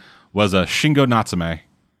season was Shingo Natsume.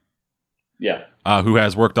 Yeah. Who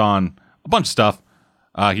has worked on a bunch of stuff.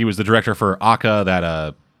 He was the director for Aka,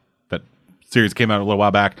 that series came out a little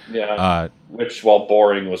while back. Yeah. Which, while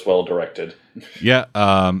boring, was well directed. Yeah.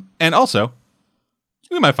 And also,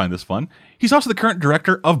 you might find this fun. He's also the current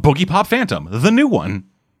director of Boogie Pop Phantom, the new one.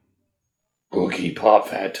 Boogie Pop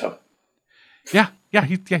Phantom. Yeah.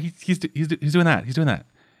 He's doing that. He's doing that.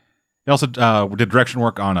 He also did direction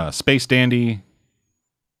work on Space Dandy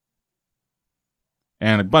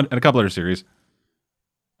and a couple other series.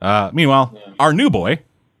 Meanwhile, our new boy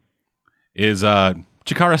is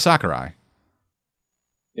Chikara Sakurai.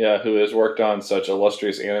 Yeah, who has worked on such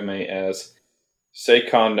illustrious anime as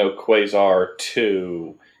Seikon no Quasar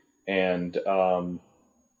 2 and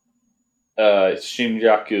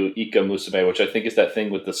Shinjaku Ika Musume, which I think is that thing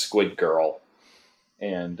with the squid girl.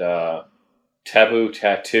 And Taboo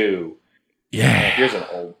Tattoo. Yeah. Here's an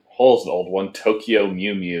old one. Tokyo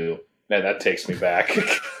Mew Mew. Man, that takes me back.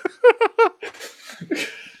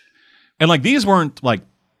 And like these weren't like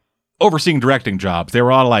overseeing directing jobs. They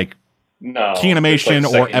were all like key animation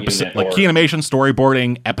or episode, like key animation,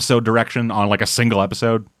 storyboarding, episode direction on like a single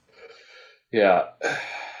episode. Yeah.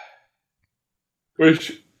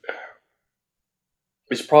 Which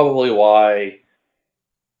is probably why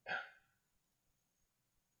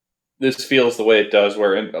this feels the way it does.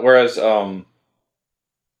 Whereas the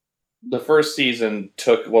first season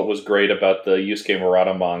took what was great about the Yusuke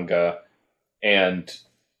Murata manga and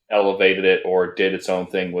elevated it or did its own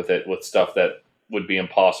thing with it, with stuff that would be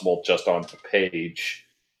impossible just on the page.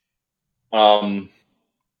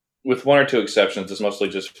 With one or two exceptions, this mostly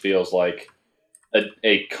just feels like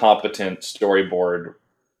a competent storyboard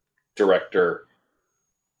director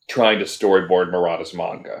trying to storyboard Murata's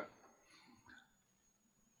manga.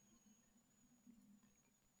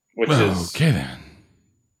 Which is okay then.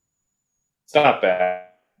 It's not bad.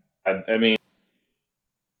 I mean,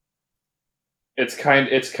 it's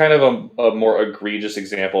kind of a more egregious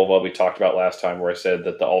example of what we talked about last time, where I said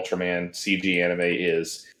that the Ultraman CG anime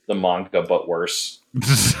is the manga but worse.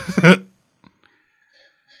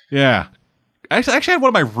 Yeah, I actually had one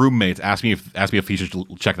of my roommates ask me if he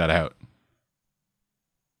should check that out.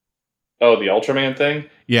 Oh, the Ultraman thing?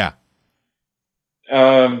 Yeah.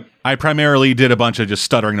 I primarily did a bunch of just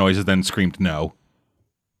stuttering noises, then screamed no.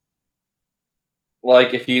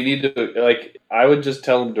 Like, if you need to, like, I would just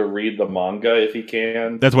tell him to read the manga if he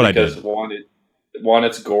can. That's what I did. Because one,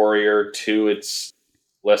 it's gorier. Two, it's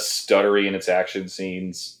less stuttery in its action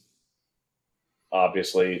scenes.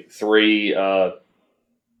 Obviously. Three,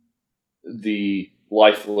 the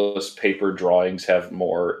lifeless paper drawings have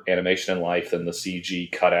more animation and life than the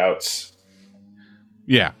CG cutouts.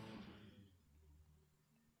 Yeah.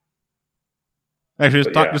 Actually,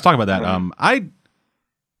 just talk about that.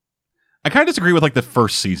 I kind of disagree with like the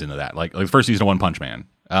first season of that, like the first season of One Punch Man.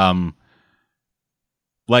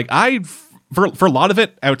 Like for a lot of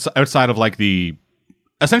it outside of like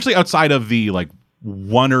essentially outside of the like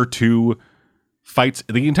one or two fights,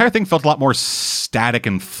 the entire thing felt a lot more static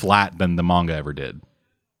and flat than the manga ever did.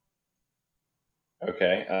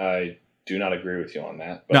 Okay, I do not agree with you on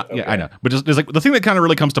that. No, But yeah, okay. I know. But just, there's like the thing that kind of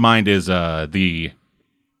really comes to mind is the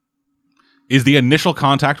initial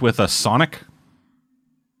contact with a Sonic,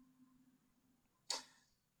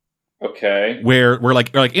 Okay. where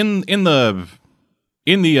like in the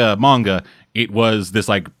manga, it was this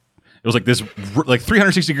like this like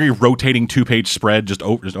 360 degree rotating 2-page spread just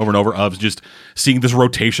over and over of just seeing this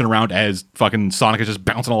rotation around as fucking Sonic is just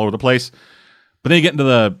bouncing all over the place. But then you get into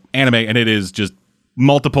the anime and it is just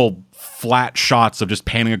multiple flat shots of just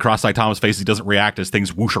panning across Saitama's face as he doesn't react as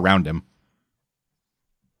things whoosh around him.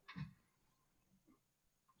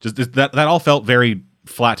 Just that all felt very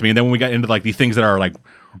flat to me. And then when we got into like the things that are like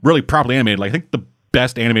really properly animated, like I think the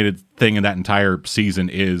best animated thing in that entire season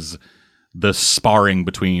is the sparring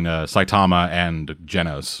between Saitama and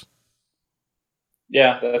Genos.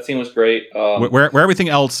 Yeah, that scene was great. Where everything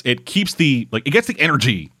else, it keeps it gets the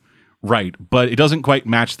energy right, but it doesn't quite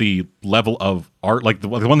match the level of art. Like the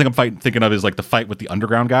one thing I'm thinking of is like the fight with the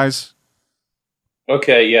underground guys.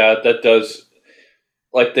 Okay, yeah, that does.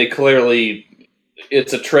 Like they clearly,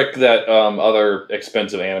 it's a trick that other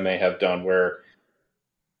expensive anime have done, where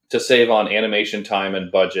to save on animation time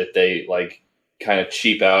and budget, they like kind of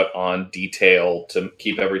cheap out on detail to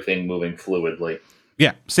keep everything moving fluidly.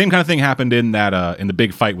 Yeah, same kind of thing happened in that in the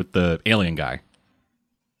big fight with the alien guy,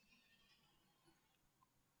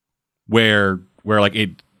 where like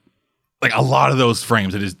it, like a lot of those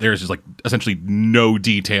frames, there's just like essentially no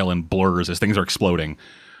detail and blurs as things are exploding,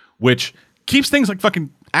 which keeps things like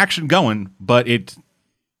fucking action going, but it,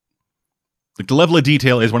 like the level of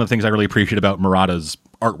detail is one of the things I really appreciate about Murata's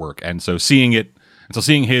artwork, and so seeing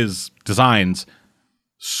his designs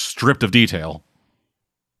stripped of detail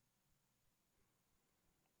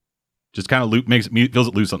just kind of feels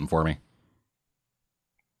it lose something for me.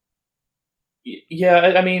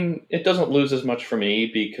 Yeah, I mean, it doesn't lose as much for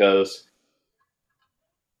me because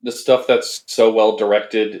the stuff that's so well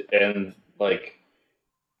directed and like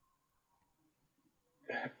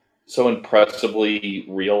so impressively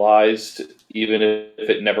realized, even if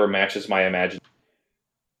it never matches my imagination.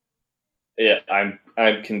 Yeah,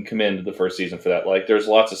 I can commend the first season for that. Like, there's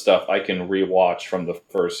lots of stuff I can rewatch from the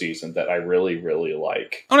first season that I really, really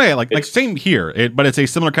like. Oh no, yeah, like same here. But it's a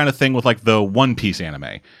similar kind of thing with like the One Piece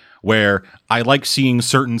anime, where I like seeing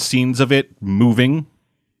certain scenes of it moving,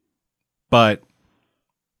 but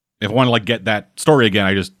if I want to like get that story again,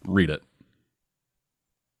 I just read it.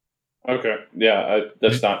 Okay, yeah,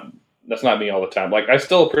 that's not me all the time. Like, I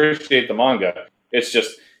still appreciate the manga. It's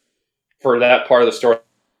just for that part of the story,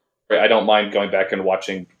 I don't mind going back and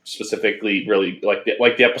watching specifically, really like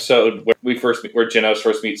the episode where Genos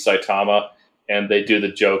first meets Saitama and they do the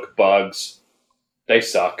joke bugs. They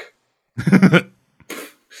suck.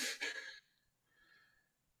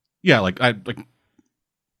 Yeah, I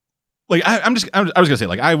was gonna say,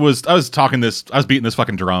 like I was beating this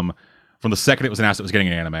fucking drum from the second it was announced it was getting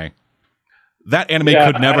an anime. That anime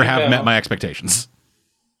could never have met my expectations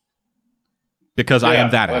because I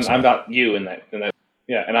am that asshole. I'm not you in that.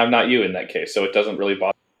 Yeah, and I'm not you in that case, so it doesn't really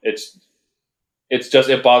bother. It's just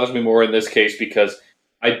it bothers me more in this case because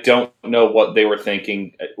I don't know what they were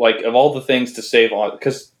thinking. Like, of all the things to save on,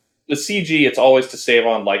 because the CG, it's always to save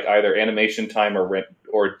on like either animation time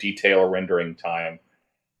or detail or rendering time,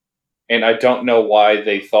 and I don't know why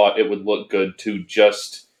they thought it would look good to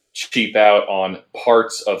just cheap out on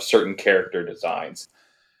parts of certain character designs.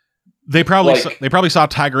 They probably saw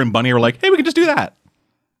Tiger and Bunny and were like, hey, we can just do that.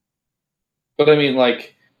 But I mean,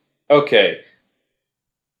 like, okay,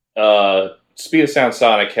 Speed of Sound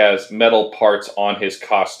Sonic has metal parts on his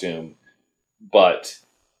costume, but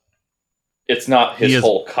it's not his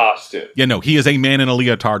whole costume. Yeah, no, he is a man in a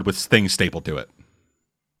leotard with things stapled to it.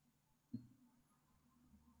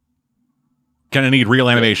 Gonna need real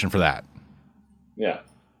animation for that. Yeah.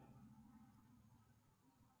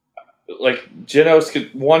 Like,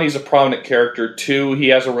 Genos, one, he's a prominent character. Two, he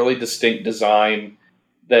has a really distinct design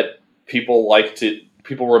that people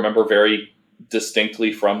remember very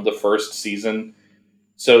distinctly from the first season.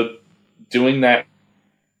 So doing that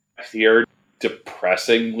here,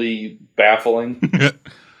 depressingly baffling.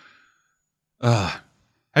 Have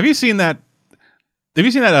you seen that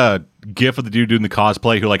gif of the dude doing the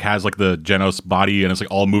cosplay who like has like the Genos body and it's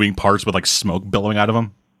like all moving parts with like smoke billowing out of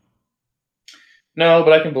him? No,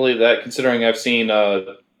 but I can believe that, considering I've seen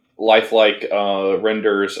lifelike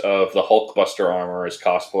renders of the Hulkbuster armor as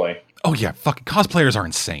cosplay. Oh yeah, fucking cosplayers are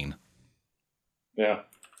insane. Yeah.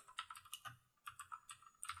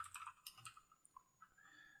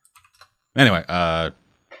 Anyway,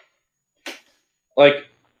 like,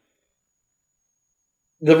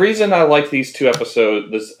 The reason I like these two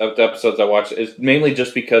episodes, the episodes I watched, is mainly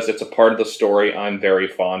just because it's a part of the story I'm very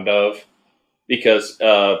fond of. Because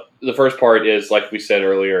the first part is, like we said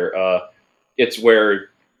earlier, it's where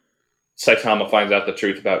Saitama finds out the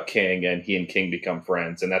truth about King, and he and King become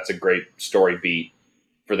friends, and that's a great story beat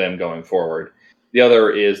for them going forward. The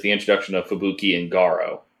other is the introduction of Fubuki and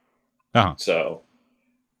Garo. Uh-huh. So,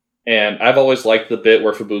 and I've always liked the bit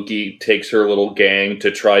where Fubuki takes her little gang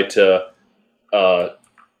to try to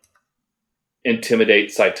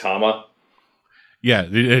intimidate Saitama. Yeah,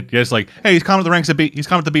 it's like, hey, he's coming to the ranks of B. He's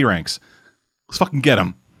coming to the B ranks. Let's fucking get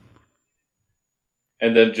him.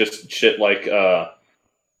 And then just shit like,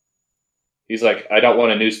 he's like, I don't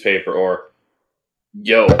want a newspaper, or,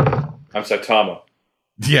 yo, I'm Saitama.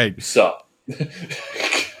 Yeah. Sup?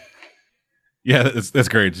 Yeah, that's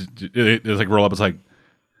great. It's like roll up. It's like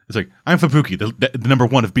I'm Fubuki, the number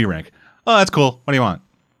 1 of B rank. Oh, that's cool. What do you want?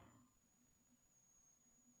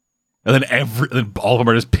 And then all of them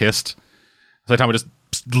are just pissed. Saitama just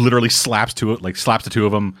literally slaps the two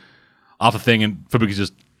of them off the thing, and Fubuki's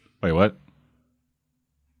just, wait, what?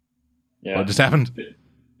 Yeah. What just happened?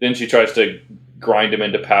 Then she tries to grind him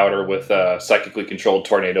into powder with a psychically controlled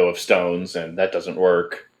tornado of stones, and that doesn't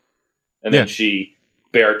work. And then she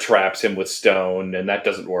bear traps him with stone, and that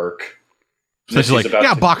doesn't work. So she's like,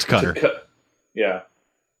 yeah, box cutter. Yeah.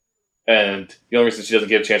 And the only reason she doesn't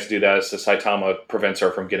get a chance to do that is that Saitama prevents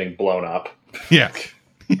her from getting blown up. Yeah.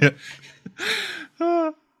 Yeah.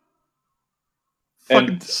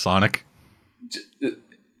 And Sonic.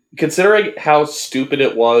 Considering how stupid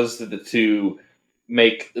it was to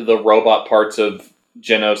make the robot parts of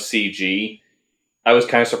Genos CG, I was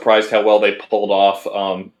kind of surprised how well they pulled off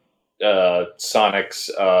Sonic's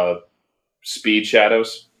speed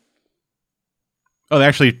shadows. Oh, they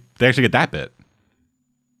actually get that bit.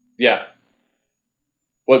 Yeah.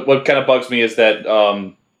 What kind of bugs me is that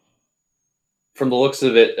from the looks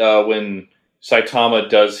of it, when Saitama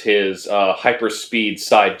does his hyper speed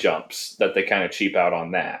side jumps, that they kind of cheap out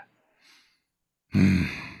on that.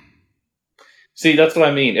 See, that's what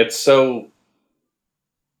I mean. It's so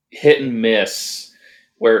hit and miss,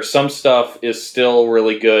 where some stuff is still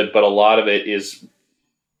really good, but a lot of it is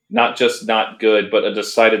not just not good, but a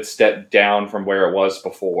decided step down from where it was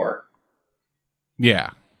before.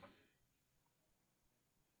 Yeah.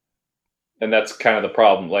 And that's kind of the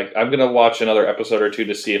problem. Like, I'm going to watch another episode or two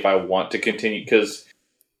to see if I want to continue, because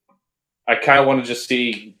I kind of want to just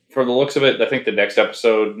see, from the looks of it, I think the next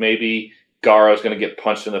episode, maybe Garo's going to get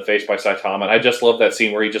punched in the face by Saitama. And I just love that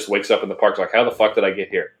scene where he just wakes up in the park, like, how the fuck did I get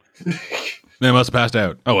here? They must have passed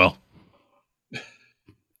out. Oh, well.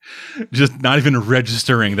 Just not even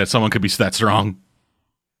registering that someone could be that strong.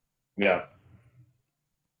 Yeah.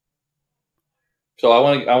 So I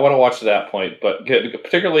want to watch to that point, but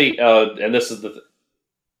particularly, and this is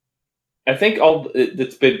I think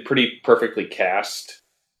it's been pretty perfectly cast,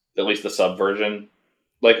 at least the sub version.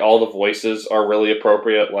 Like, all the voices are really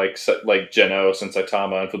appropriate, like Genos and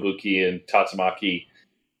Saitama and Fubuki and Tatsumaki,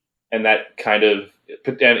 and that kind of,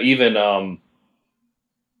 and even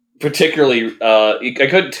particularly, I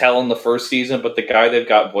couldn't tell in the first season, but the guy they've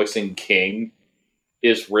got voicing King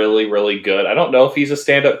is really, really good. I don't know if he's a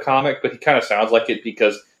stand-up comic, but he kind of sounds like it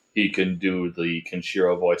because he can do the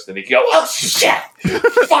Kenshiro voice. Then he can go, oh shit!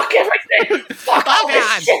 Fuck everything! Fuck all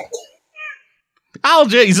this shit! Oh,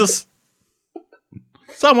 Jesus!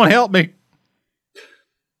 Someone help me!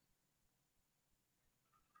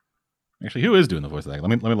 Actually, who is doing the voice of that? Let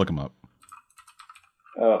me look him up.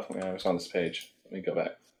 Oh, yeah, I was on this page. Let me go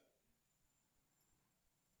back.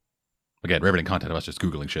 Again, riveting content of us just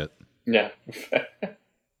Googling shit. Yeah.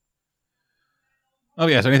 Oh,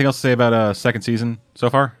 yeah. So anything else to say about second season so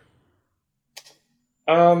far?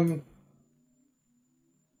 The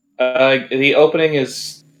opening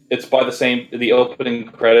it's by the opening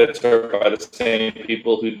credits are by the same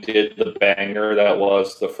people who did the banger that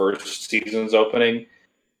was the first season's opening.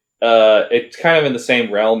 It's kind of in the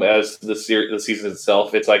same realm as the season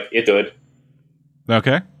itself. It's like, it's good.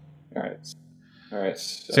 Okay. All right.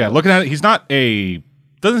 So yeah, looking at it, he's not a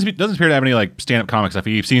doesn't appear to have any like stand-up comic stuff.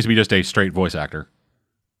 He seems to be just a straight voice actor.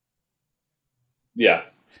 Yeah.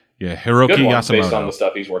 Yeah, Hiroki Good one, Yasumoto. based on the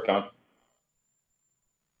stuff he's worked on.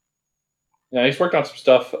 Yeah, he's worked on some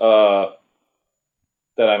stuff that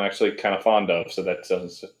I'm actually kind of fond of. So that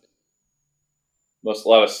doesn't a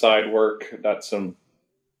lot of side work, not some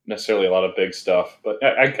necessarily a lot of big stuff. But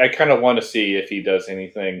I kind of want to see if he does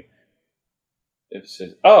anything.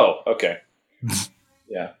 Oh, okay.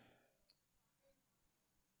 Yeah.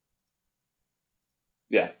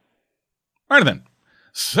 Yeah. All right then.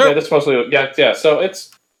 So yeah, that's mostly yeah. So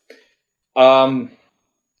it's yeah.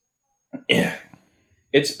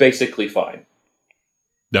 It's basically fine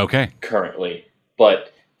Okay. currently.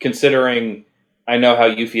 But considering I know how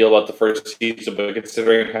you feel about the first season, but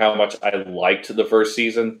considering how much I liked the first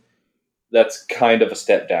season, that's kind of a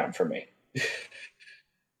step down for me.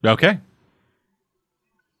 Okay.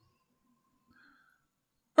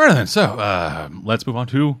 All right, then. So, let's move on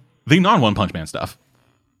to the non-One Punch Man stuff.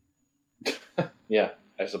 Yeah,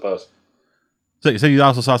 I suppose. So you said you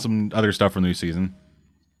also saw some other stuff from the new season.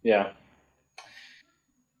 Yeah.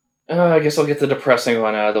 I guess I'll get the depressing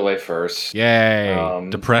one out of the way first. Yay.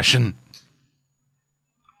 Depression.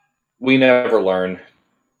 We Never Learn.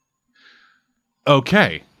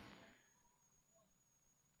 Okay.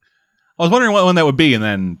 I was wondering what one that would be, and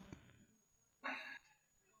then...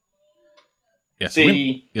 Yeah, so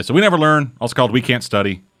we Never Learn, also called We Can't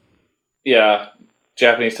Study. Yeah.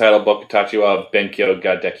 Japanese title, Bokutachi wa Benkyo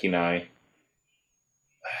ga Dekinai.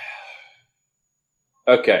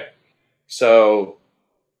 Okay. So...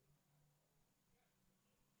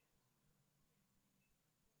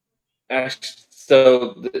 in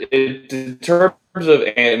terms of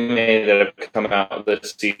anime that have come out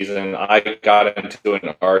this season, I got into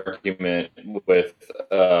an argument with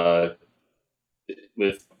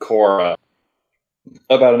Cora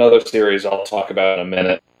about another series I'll talk about in a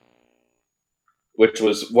minute, which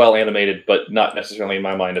was well animated, but not necessarily in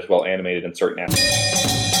my mind as well animated in certain aspects.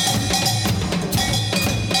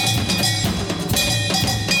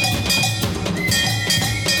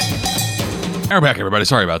 We're back, everybody.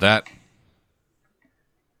 Sorry about that.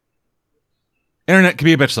 Internet can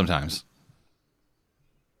be a bitch sometimes.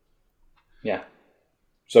 Yeah.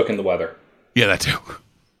 So can the weather. Yeah, that too.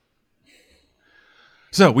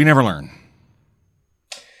 So, We Never Learn.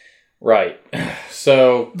 Right.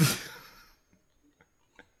 So...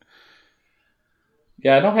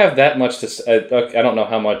 yeah, I don't have that much to say. I don't know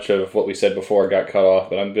how much of what we said before got cut off,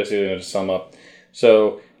 but I'm basically going to sum up.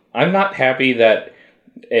 So, I'm not happy that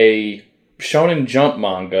a Shonen Jump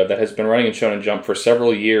manga that has been running in Shonen Jump for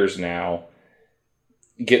several years now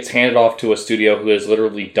gets handed off to a studio who has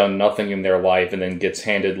literally done nothing in their life and then gets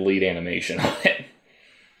handed lead animation on it.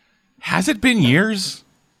 Has it been years?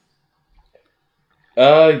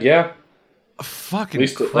 Yeah. Fucking At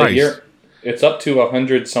least Christ. a year. It's up to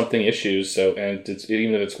 100-something issues, so and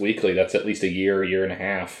even if it's weekly, that's at least a year and a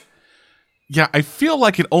half. Yeah, I feel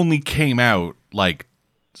like it only came out,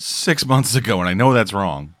 6 months ago, and I know that's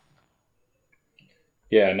wrong.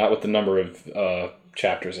 Yeah, not with the number of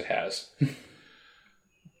chapters it has.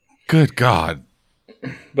 Good God.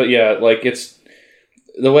 But yeah, it's...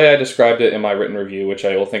 the way I described it in my written review, which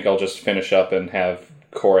I will think I'll just finish up and have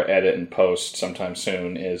Cora edit and post sometime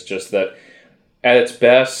soon, is just that at its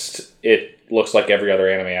best, it looks like every other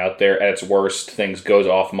anime out there. At its worst, things goes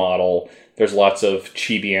off model. There's lots of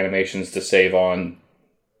chibi animations to save on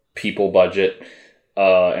people budget.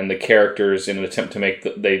 And the characters, in an attempt to make...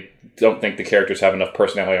 they don't think the characters have enough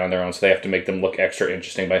personality on their own, so they have to make them look extra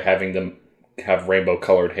interesting by having them have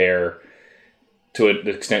rainbow-colored hair to an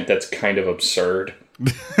extent that's kind of absurd.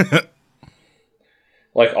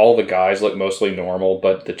 All the guys look mostly normal,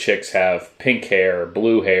 but the chicks have pink hair,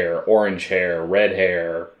 blue hair, orange hair, red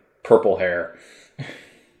hair, purple hair.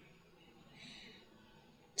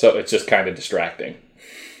 So it's just kind of distracting.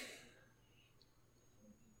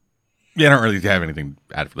 Yeah, I don't really have anything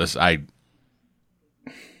to add for this.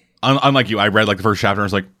 Unlike you, I read the first chapter and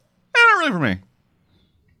was like, not really for me.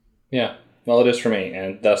 Yeah, well, it is for me,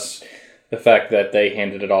 and thus the fact that they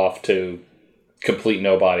handed it off to complete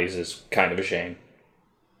nobodies is kind of a shame.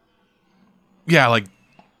 Yeah,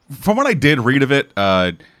 from what I did read of it,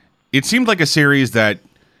 it seemed like a series that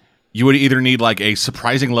you would either need a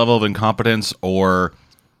surprising level of incompetence or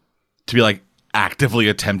to be actively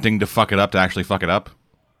attempting to fuck it up to actually fuck it up.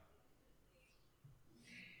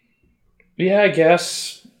 Yeah, I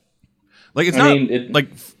guess.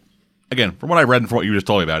 It's again, from what I read and from what you just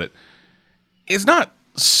told me about it, it's not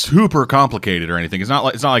super complicated or anything. It's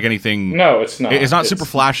not like anything. No, it's not. It's not super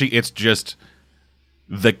flashy. It's just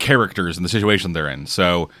the characters and the situation they're in.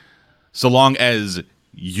 So long as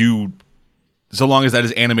that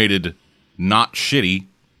is animated not shitty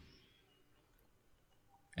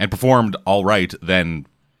and performed all right, then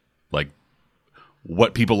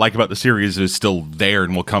what people like about the series is still there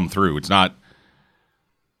and will come through. It's not.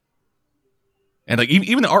 And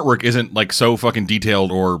even the artwork isn't so fucking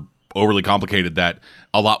detailed or overly complicated that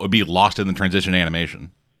a lot would be lost in the transition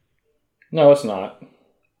animation. No, it's not.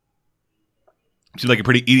 It's a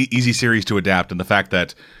pretty easy series to adapt, and the fact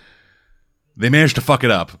that they managed to fuck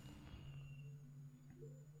it up,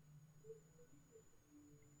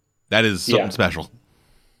 that is something special.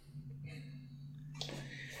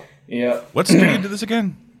 Yeah. What studio did this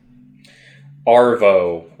again?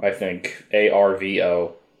 Arvo, I think.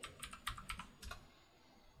 ARVO.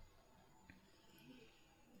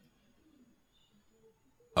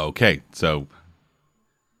 Okay, so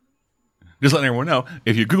just letting everyone know,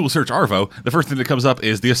 if you Google search Arvo, the first thing that comes up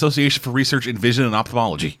is the Association for Research in Vision and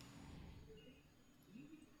Ophthalmology.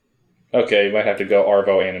 Okay, you might have to go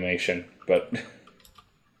Arvo Animation, but...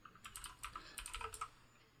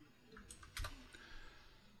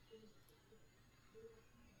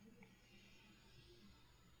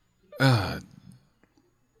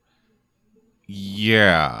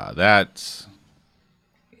 Yeah, that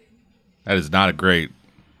is not a great...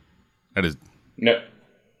 That is... No.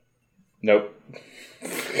 Nope.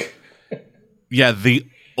 Yeah, the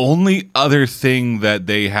only other thing that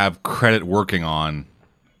they have credit working on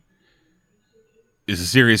is a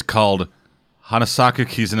series called Hanasaku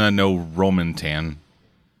Kizuna no Romantan.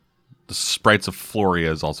 The Sprites of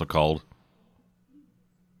Floria is also called.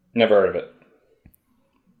 Never heard of it.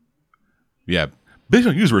 Yeah. Based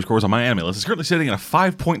on user scores on my anime list, it's currently sitting at a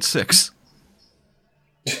 5.6.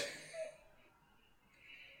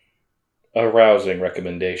 A rousing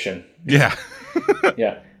recommendation. Yeah.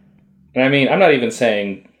 Yeah. And I mean, I'm not even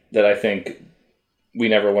saying that I think We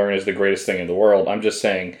Never Learn is the greatest thing in the world. I'm just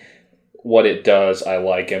saying what it does I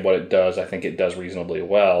like, and what it does I think it does reasonably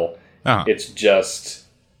well. Uh-huh. It's just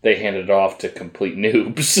they handed it off to complete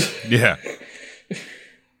noobs. Yeah.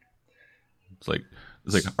 It's like,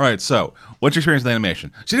 all right, so what's your experience with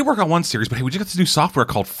animation? She did work on one series, but hey, we just got this new software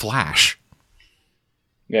called Flash.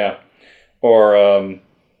 Yeah. Or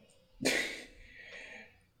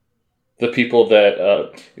the people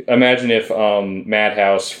that imagine if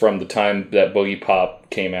Madhouse from the time that Boogie Pop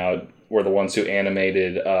came out were the ones who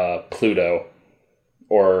animated Pluto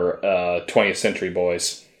or 20th Century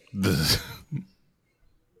Boys.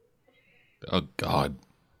 Oh God.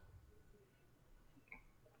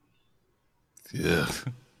 Yeah.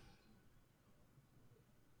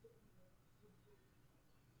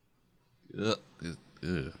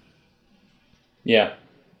 Yeah.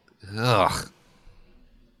 Ugh.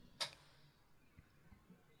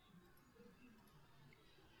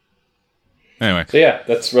 Anyway. So yeah,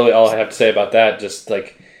 that's really all I have to say about that. Just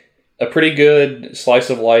like a pretty good slice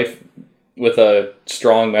of life with a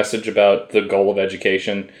strong message about the goal of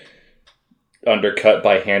education, undercut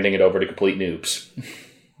by handing it over to complete noobs.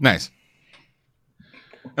 Nice.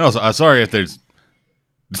 And also, sorry if there's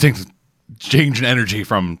distinct change in energy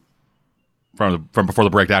from before the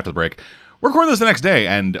break to after the break. We're recording this the next day,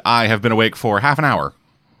 and I have been awake for half an hour.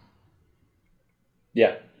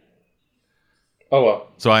 Yeah. Oh well.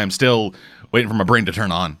 So I am still waiting for my brain to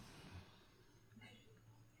turn on.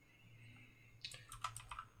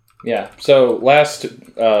 Yeah. So last,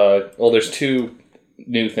 there's two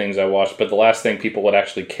new things I watched, but the last thing people would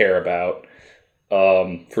actually care about,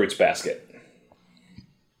 Fruits Basket.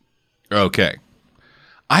 Okay.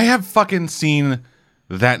 I have fucking seen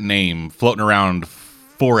that name floating around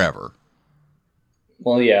forever.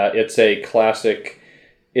 Well, yeah, it's a classic.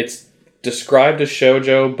 It's described as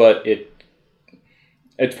shoujo, but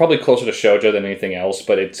it's probably closer to shoujo than anything else,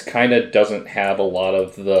 but it's kind of doesn't have a lot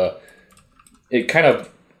of the... It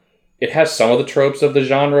has some of the tropes of the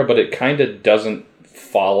genre, but it kind of doesn't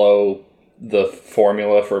follow the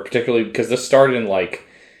formula for particularly... Because this started in, like,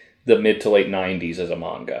 the mid to late 90s as a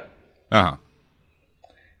manga. Uh-huh.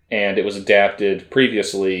 And it was adapted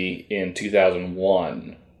previously in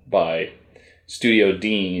 2001 by Studio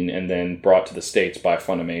Dean and then brought to the States by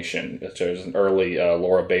Funimation. There's an early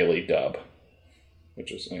Laura Bailey dub,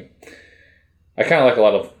 which is... I kind of like a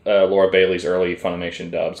lot of Laura Bailey's early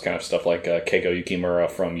Funimation dubs, kind of stuff like Keiko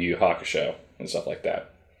Yukimura from Yu Yu Hakusho and stuff like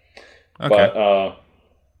that. Okay.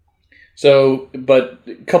 But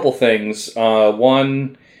a couple things.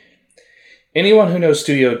 One... Anyone who knows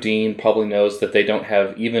Studio Dean probably knows that they don't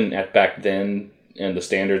have, even at back then, and the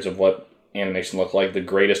standards of what animation looked like, the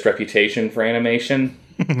greatest reputation for animation.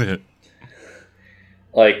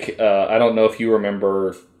 Like, I don't know if you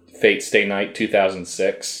remember Fate Stay Night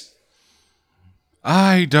 2006.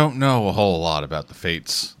 I don't know a whole lot about the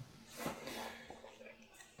Fates.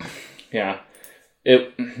 Yeah.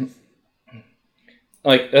 That's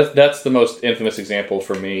the most infamous example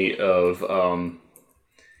for me of...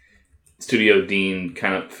 Studio Dean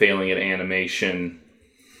kind of failing at animation,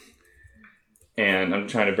 and I'm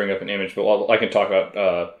trying to bring up an image, but I can talk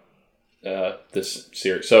about this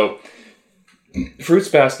series. So, Fruits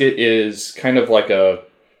Basket is kind of like a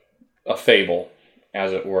fable,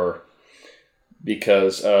 as it were,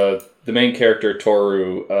 because the main character,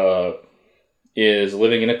 Toru, is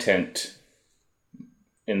living in a tent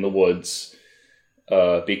in the woods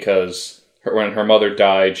because when her mother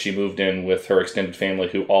died, she moved in with her extended family,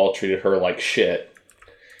 who all treated her like shit.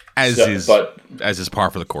 As is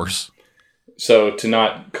par for the course. So to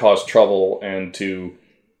not cause trouble and to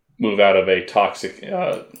move out of a toxic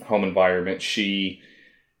home environment, she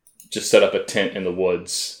just set up a tent in the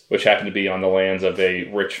woods, which happened to be on the lands of a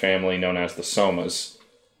rich family known as the Somas.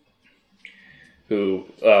 Who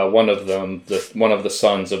one of the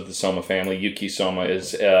sons of the Soma family, Yuki Soma,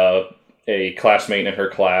 is a classmate in her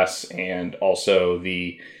class and also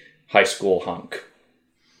the high school hunk,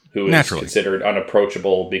 who is considered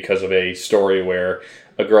unapproachable because of a story where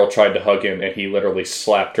a girl tried to hug him and he literally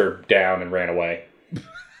slapped her down and ran away.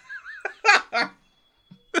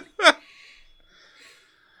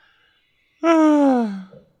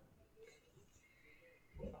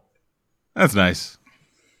 That's nice.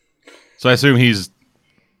 So I assume he's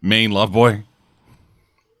main love boy?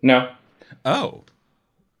 No. Oh.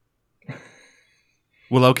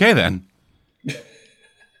 Well, okay then.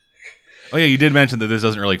 Oh yeah, you did mention that this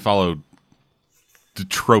doesn't really follow the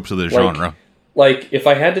tropes of the genre. Like, if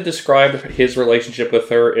I had to describe his relationship with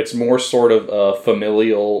her, it's more sort of a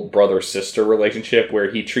familial brother-sister relationship where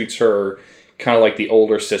he treats her kind of like the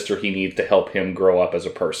older sister he needs to help him grow up as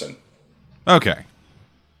a person. Okay.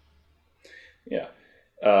 Yeah.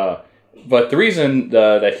 But the reason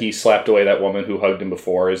that he slapped away that woman who hugged him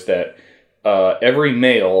before is that every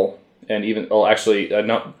male, and even,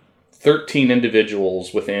 not 13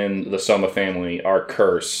 individuals within the Soma family are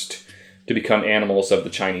cursed to become animals of the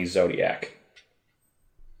Chinese zodiac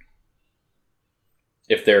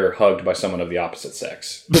if they're hugged by someone of the opposite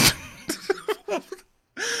sex.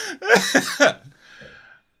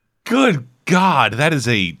 Good God, that is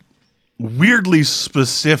a weirdly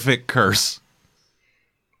specific curse.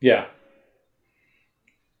 Yeah.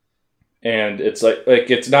 And it's like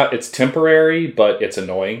it's temporary, but it's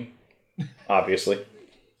annoying, obviously.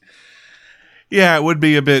 Yeah, it would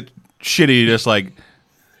be a bit shitty just like,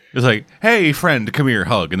 hey friend, come here,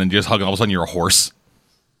 hug, and then just hug and all of a sudden you're a horse.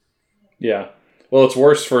 Yeah. Well, it's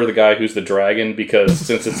worse for the guy who's the dragon, because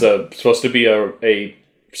since it's supposed to be a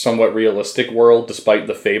somewhat realistic world, despite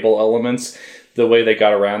the fable elements, the way they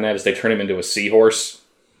got around that is they turn him into a seahorse.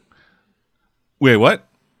 Wait, what?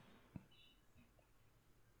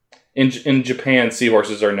 In Japan,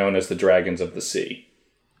 seahorses are known as the dragons of the sea.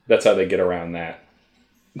 That's how they get around that.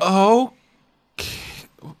 Oh.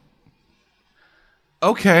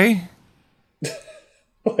 Okay.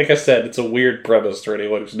 Like I said, it's a weird premise for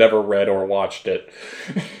anyone who's never read or watched it.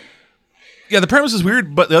 Yeah, the premise is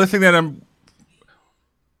weird, but the other thing that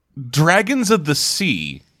Dragons of the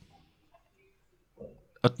Sea.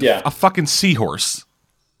 A fucking seahorse.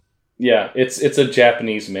 Yeah, it's a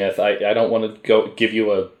Japanese myth. I don't want to go give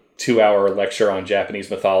you a 2-hour lecture on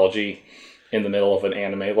Japanese mythology in the middle of an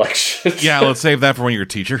anime lecture. Yeah, let's save that for when you're a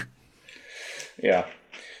teacher. Yeah.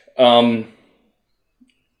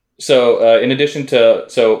 So, in addition to...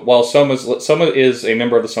 So, while Soma is a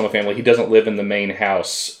member of the Soma family, he doesn't live in the main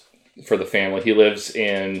house for the family. He lives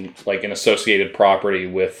in, like, an associated property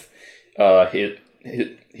with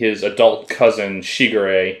his adult cousin,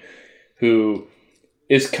 Shigure, who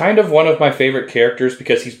is kind of one of my favorite characters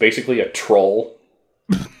because he's basically a troll.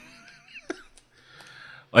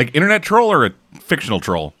 Like internet troll or a fictional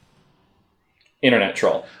troll? Internet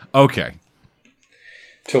troll. Okay.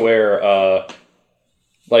 To where,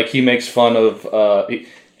 like, he makes fun of,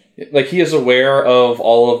 he is aware of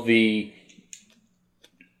all of the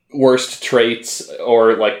worst traits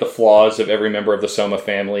or, like, the flaws of every member of the Soma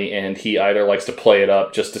family, and he either likes to play it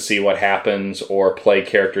up just to see what happens or play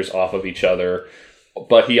characters off of each other.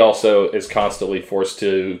 But he also is constantly forced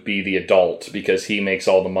to be the adult because he makes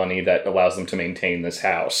all the money that allows them to maintain this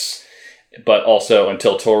house. But also,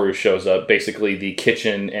 until Toru shows up, basically the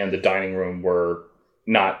kitchen and the dining room were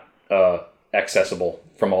not accessible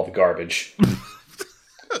from all the garbage.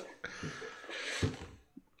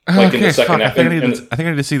 Like in the second I think I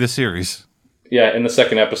need to see the series. Yeah, in the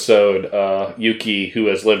second episode, Yuki, who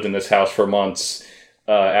has lived in this house for months,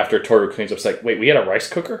 after Toru cleans up, is like, wait, we had a rice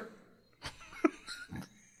cooker?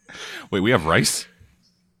 Wait, we have rice?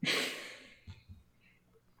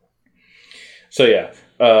 So yeah,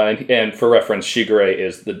 and for reference, Shigure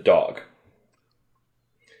is the dog.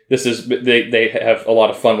 This is they have a lot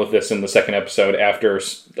of fun with this in the second episode after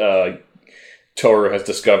Toru has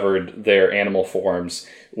discovered their animal forms.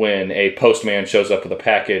 When a postman shows up with a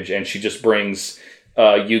package, and she just brings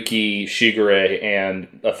Yuki, Shigure,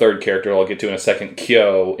 and a third character I'll get to in a second,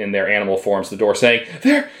 Kyo, in their animal forms to the door, saying,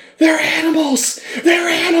 They're animals! They're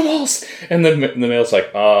animals! And then the male's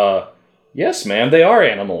like, yes, ma'am, they are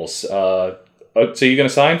animals. So you gonna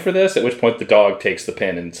sign for this? At which point the dog takes the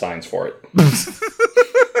pen and signs for it.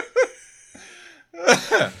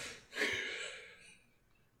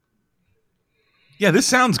 Yeah, this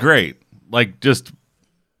sounds great. Like, just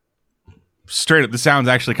straight up, this sounds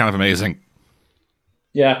actually kind of amazing.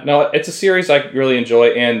 Yeah, no, it's a series I really enjoy,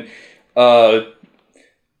 and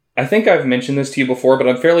I think I've mentioned this to you before, but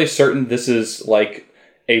I'm fairly certain this is like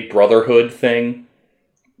a Brotherhood thing,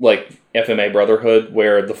 like FMA Brotherhood,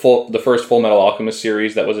 where the first Full Metal Alchemist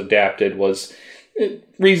series that was adapted was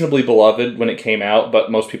reasonably beloved when it came out,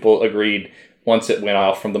 but most people agreed once it went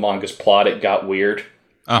off from the manga's plot, it got weird.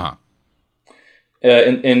 Uh-huh.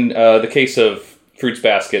 In the case of Fruits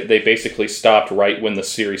Basket, they basically stopped right when the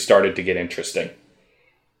series started to get interesting.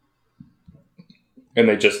 And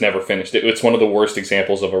they just never finished it. It's one of the worst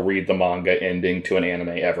examples of a read the manga ending to an anime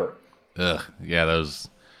ever. Ugh, yeah, those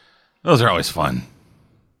are always fun.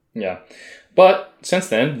 Yeah. But since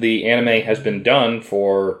then, the anime has been done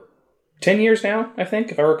for 10 years now, I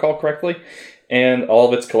think, if I recall correctly. And all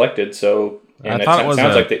of it's collected, so... And I thought it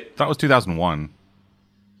was 2001.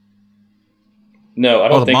 No, I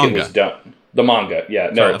don't think manga. It was done. The manga,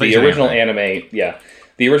 yeah. No, Sorry, the original anime, yeah.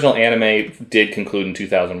 The original anime did conclude in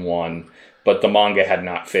 2001, but the manga had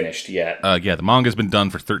not finished yet. Yeah, the manga's been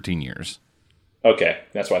done for 13 years. Okay,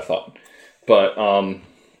 that's what I thought. But,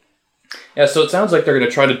 yeah, so it sounds like they're going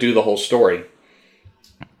to try to do the whole story,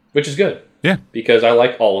 which is good. Yeah. Because I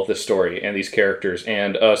like all of this story and these characters.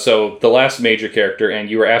 And so the last major character, and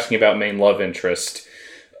you were asking about main love interest.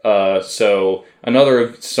 So another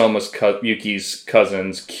of Yuki's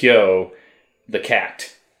cousins, Kyo, the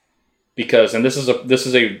cat. Because, and this is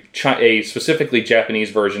a specifically Japanese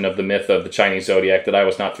version of the myth of the Chinese zodiac that I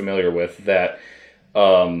was not familiar with, that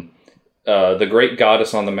the great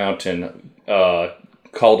goddess on the mountain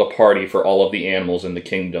called a party for all of the animals in the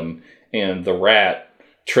kingdom, and the rat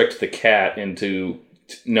tricked the cat into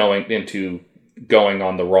going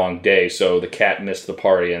on the wrong day, so the cat missed the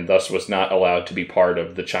party and thus was not allowed to be part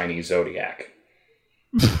of the Chinese zodiac.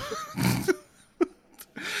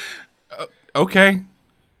 Okay.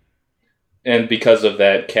 And because of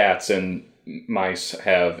that, cats and mice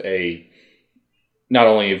have a not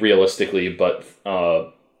only realistically but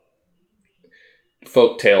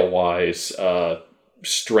folktale wise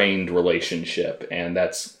strained relationship, and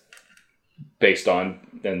that's based on,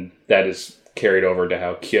 and that is carried over to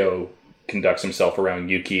how Kyo conducts himself around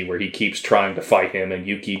Yuki, where he keeps trying to fight him and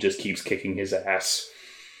Yuki just keeps kicking his ass.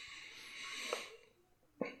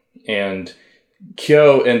 And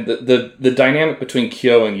Kyo, and the dynamic between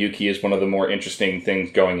Kyo and Yuki is one of the more interesting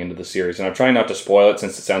things going into the series, and I'm trying not to spoil it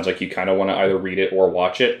since it sounds like you kind of want to either read it or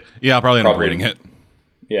watch it. Yeah, I'll probably end up reading it.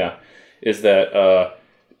 Yeah, is that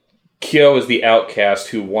Kyo is the outcast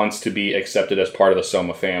who wants to be accepted as part of the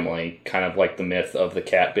Soma family, kind of like the myth of the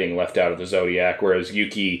cat being left out of the zodiac, whereas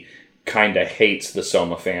Yuki kind of hates the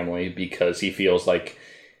Soma family because he feels like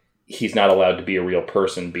he's not allowed to be a real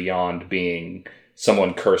person beyond being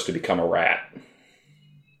someone cursed to become a rat.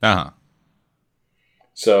 Uh-huh.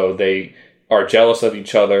 So they are jealous of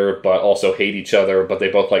each other, but also hate each other, but they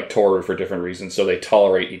both like Toru for different reasons, so they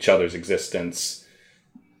tolerate each other's existence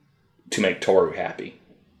to make Toru happy.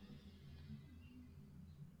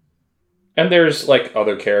 And there's, like,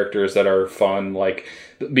 other characters that are fun, like,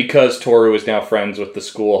 because Toru is now friends with the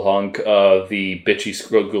school hunk, the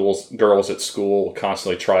bitchy girls at school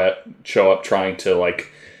constantly show up trying to,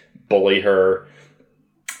 like, bully her.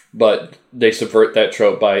 But they subvert that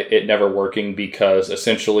trope by it never working because,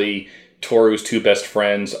 essentially, Toru's two best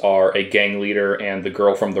friends are a gang leader and the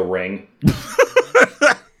girl from The Ring.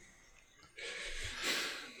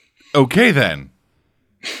 Okay, then.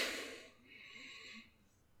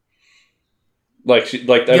 I'm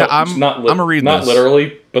not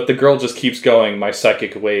literally, but the girl just keeps going. My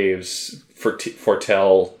psychic waves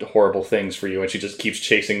foretell horrible things for you, and she just keeps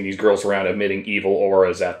chasing these girls around, emitting evil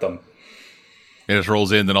auras at them. It just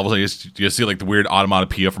rolls in, then all of a sudden you see like the weird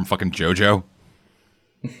onomatopoeia from fucking JoJo.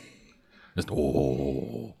 Just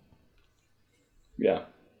yeah.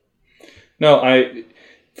 No,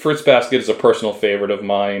 Fruits Basket is a personal favorite of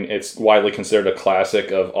mine. It's widely considered a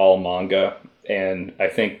classic of all manga, and I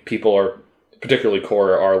think people are, particularly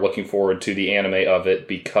Korra, are looking forward to the anime of it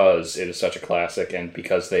because it is such a classic and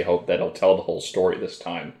because they hope that it'll tell the whole story this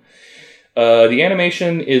time. The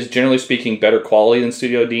animation is, generally speaking, better quality than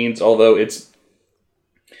Studio Dean's, although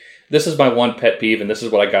this is my one pet peeve, and this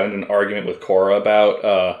is what I got into an argument with Korra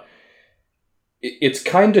about. It's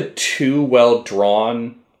kind of too well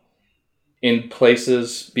drawn in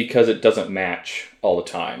places because it doesn't match all the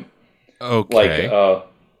time. Okay.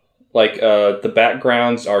 The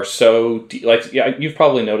backgrounds are so you've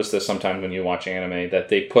probably noticed this sometimes when you watch anime, that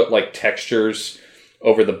they put like textures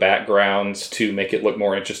over the backgrounds to make it look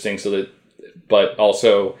more interesting, but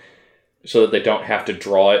also so that they don't have to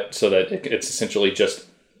draw it, so that it's essentially just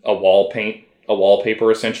a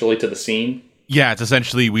wallpaper essentially to the scene. Yeah, it's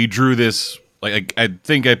essentially we drew this. Like I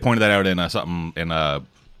think I pointed that out in something in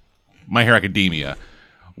My Hero Academia,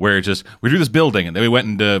 where it's just we drew this building and then we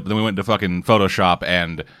went into fucking Photoshop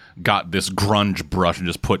and got this grunge brush and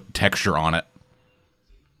just put texture on it.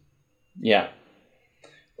 Yeah.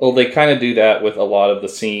 Well, they kind of do that with a lot of the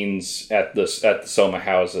scenes at the Soma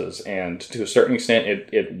houses, and to a certain extent,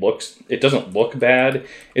 it doesn't look bad.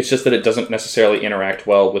 It's just that it doesn't necessarily interact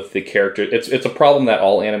well with the character. It's a problem that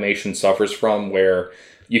all animation suffers from, where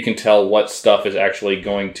you can tell what stuff is actually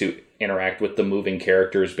going to interact with the moving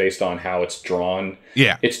characters based on how it's drawn.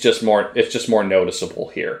 Yeah, it's just more noticeable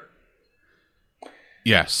here.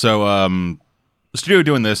 Yeah. So the studio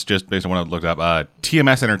doing this just based on what I looked up.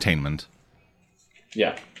 TMS Entertainment.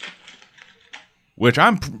 Yeah. Which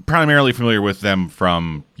I'm primarily familiar with them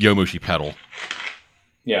from Yomushi Pedal.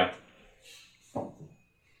 Yeah.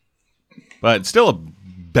 But still a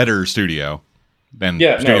better studio than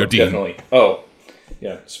Studio Dean. Definitely. Oh,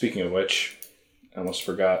 yeah. Speaking of which, I almost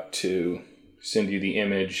forgot to send you the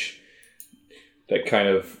image that kind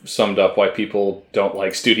of summed up why people don't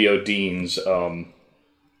like Studio Dean's. Come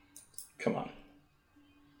on.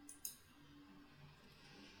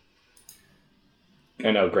 I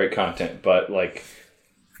know, great content, but like,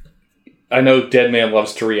 I know Deadman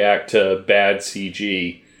loves to react to bad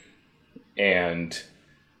CG, and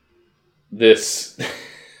this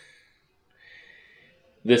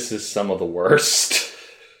is some of the worst.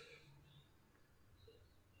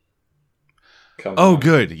 Come on.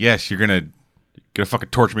 Good. Yes, you're gonna fucking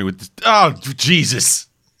torture me with this. Oh, Jesus.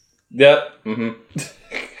 Yep. Mm-hmm.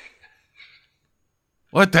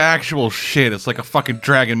 What the actual shit? It's like a fucking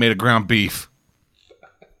dragon made of ground beef.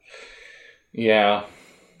 Yeah.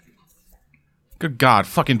 Good God,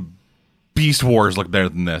 fucking Beast Wars look better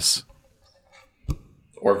than this.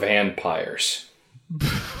 Or vampires.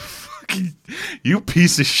 You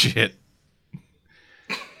piece of shit.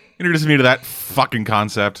 Introduce me to that fucking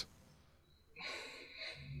concept.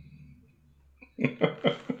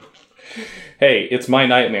 Hey, it's my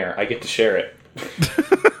nightmare. I get to share it.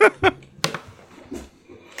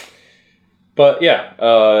 But yeah,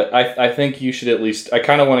 I think you should at least... I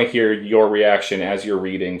kind of want to hear your reaction as you're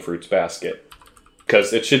reading Fruits Basket.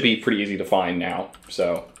 Because it should be pretty easy to find now.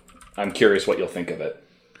 So I'm curious what you'll think of it.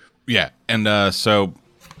 Yeah, and so...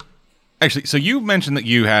 Actually, so you mentioned that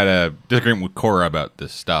you had a disagreement with Cora about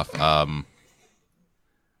this stuff.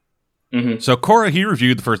 So Cora, he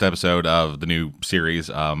reviewed the first episode of the new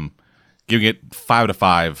series, giving it 5 out of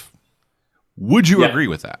 5. Would you agree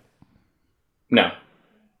with that? No.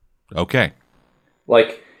 Okay.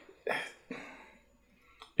 Like,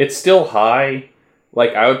 it's still high.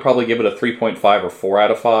 Like, I would probably give it a 3.5 or 4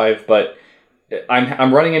 out of 5, but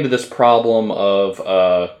I'm running into this problem of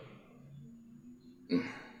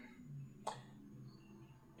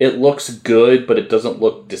it looks good, but it doesn't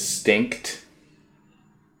look distinct.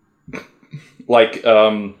 Like,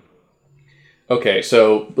 okay,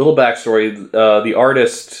 so little backstory: the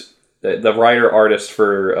artist, the writer-artist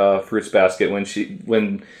for Fruits Basket, when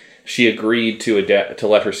she agreed to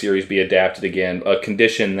let her series be adapted again, a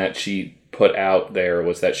condition that she put out there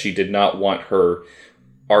was that she did not want her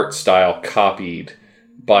art style copied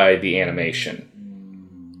by the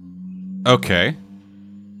animation. Okay.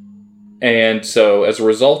 And so as a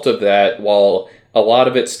result of that, while a lot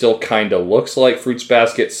of it still kind of looks like Fruits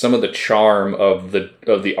Basket, some of the charm of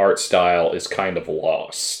the art style is kind of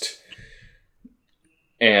lost.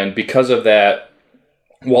 And because of that,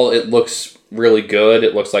 while it looks really good,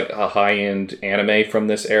 it looks like a high-end anime from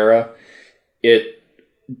this era, it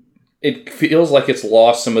feels like it's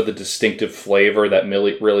lost some of the distinctive flavor that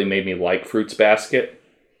really made me like Fruits Basket.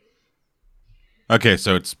 Okay,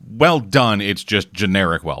 so it's well done, it's just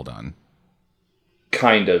generic well done.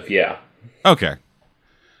 Kind of, yeah. Okay.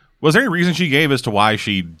 Was there any reason she gave as to why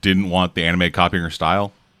she didn't want the anime copying her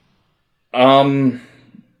style?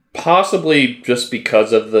 Possibly just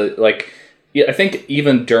because of yeah, I think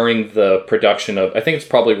even during the production of... I think it's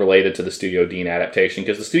probably related to the Studio Dean adaptation,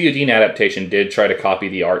 because the Studio Dean adaptation did try to copy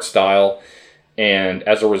the art style, and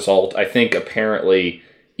as a result, I think apparently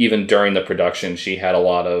even during the production, she had a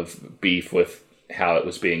lot of beef with how it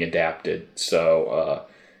was being adapted. So,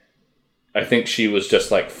 I think she was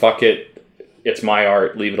just like, fuck it, it's my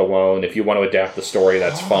art, leave it alone. If you want to adapt the story,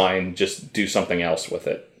 that's fine. Just do something else with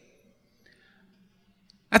it.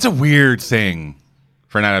 That's a weird thing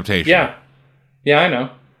for an adaptation. Yeah. Yeah, I know.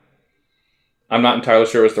 I'm not entirely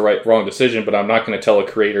sure it was the wrong decision, but I'm not going to tell a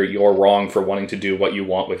creator you're wrong for wanting to do what you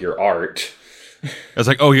want with your art. It's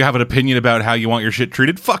like, oh, you have an opinion about how you want your shit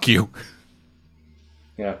treated? Fuck you.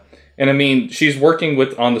 Yeah. And I mean, she's working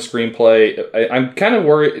on the screenplay. I'm kind of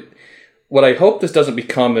worried. What I hope this doesn't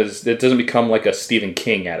become is it doesn't become like a Stephen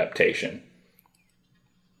King adaptation.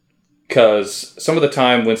 Because some of the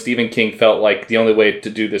time when Stephen King felt like the only way to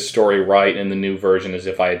do this story right in the new version is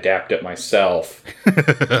if I adapt it myself.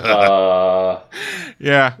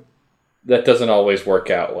 Yeah. That doesn't always work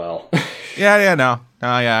out well. No.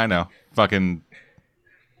 I know. Fucking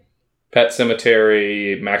Pet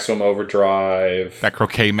Sematary, Maximum Overdrive. that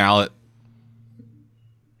croquet mallet.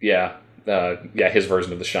 Yeah. His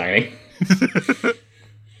version of The Shining.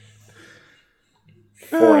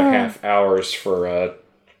 4.5 hours for a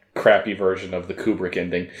crappy version of the Kubrick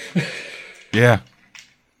ending. Yeah.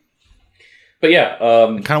 But yeah.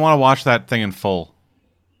 I kind of want to watch that thing in full.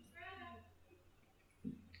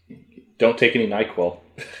 Don't take any NyQuil.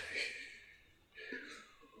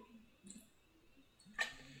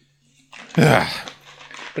 But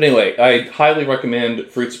anyway, I highly recommend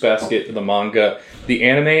Fruits Basket, the manga. The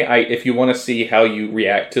anime, if you want to see how you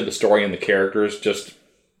react to the story and the characters just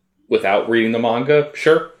without reading the manga,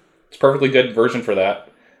 sure. It's a perfectly good version for that.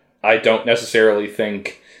 I don't necessarily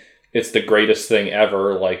think it's the greatest thing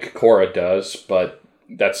ever like Korra does, but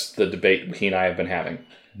that's the debate he and I have been having.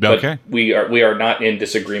 Okay. But we are not in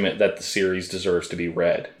disagreement that the series deserves to be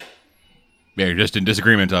read. Yeah, you're just in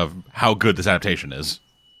disagreement of how good this adaptation is.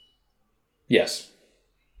 Yes.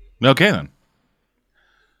 Okay, then.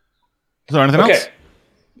 Is there anything else?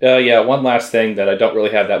 One last thing that I don't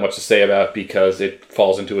really have that much to say about because it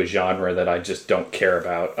falls into a genre that I just don't care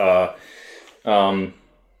about.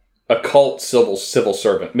 Occult civil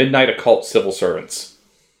servant. Midnight Occult Civil Servants.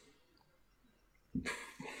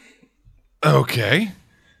 Okay.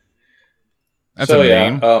 That's so, a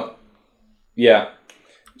name.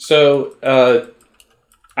 So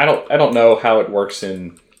I don't know how it works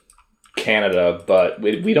in Canada, but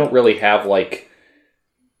we don't really have like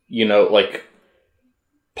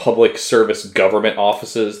public service government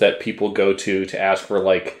offices that people go to ask for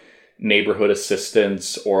like neighborhood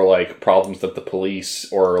assistance or like problems that the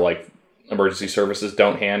police or like emergency services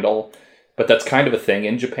don't handle. But that's kind of a thing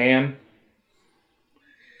in Japan.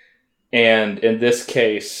 And in this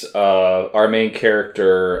case, our main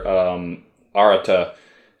character, Arata,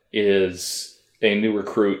 is a new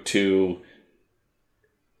recruit to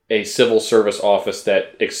a civil service office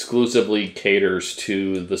that exclusively caters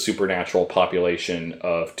to the supernatural population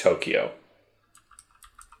of Tokyo.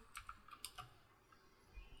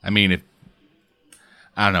 I mean,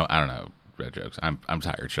 I don't know. Red jokes. I'm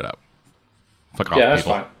tired. Shut up. Fuck off, yeah, that's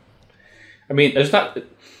people. fine. I mean, there's not.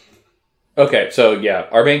 Okay, so yeah,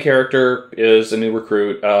 our main character is a new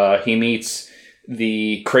recruit. He meets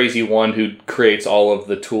the crazy one who creates all of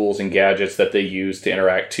the tools and gadgets that they use to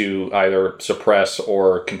interact to either suppress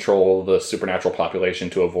or control the supernatural population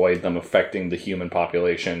to avoid them affecting the human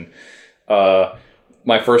population.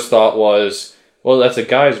 My first thought was, well, that's a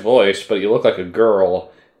guy's voice, but you look like a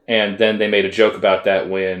girl. And then they made a joke about that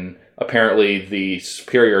when apparently the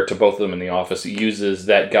superior to both of them in the office uses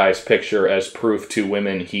that guy's picture as proof to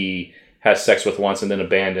women he has sex with once and then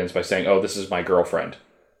abandons by saying, oh, this is my girlfriend.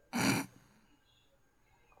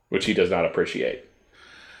 Which he does not appreciate.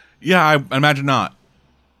 Yeah, I imagine not.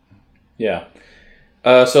 Yeah.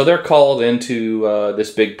 So they're called into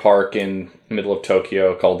this big park in the middle of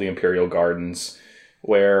Tokyo called the Imperial Gardens,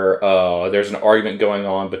 where there's an argument going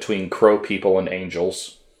on between crow people and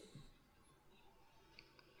angels.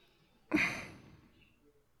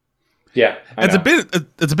 Yeah, it's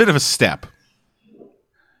a bit of a step.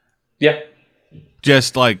 Yeah,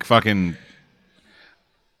 just like fucking.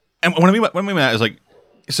 And what I mean by that is like,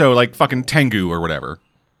 so like fucking Tengu or whatever.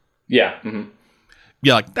 Yeah. Mm-hmm.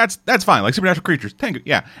 Yeah, like that's fine. Like supernatural creatures, Tengu.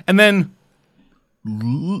 Yeah, and then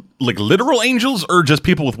like literal angels or just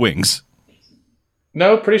people with wings.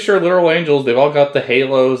 No, pretty sure literal angels. They've all got the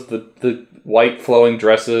halos, the white flowing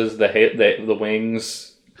dresses, the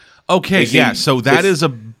wings. Okay, yeah. So that is a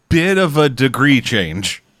bit of a degree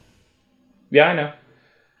change. Yeah, I know.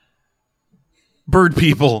 Bird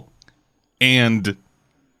people and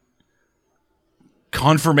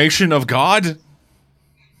confirmation of God?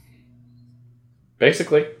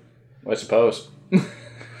 Basically, I suppose.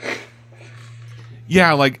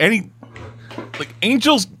 Yeah, like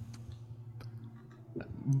angels,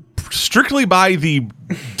 strictly by the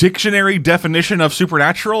dictionary definition of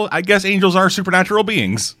supernatural, I guess angels are supernatural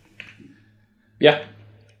beings. Yeah.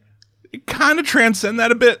 It kind of transcend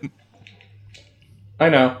that a bit. I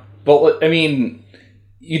know. But, I mean,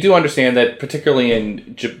 you do understand that, particularly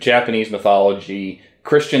in Japanese mythology,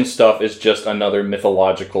 Christian stuff is just another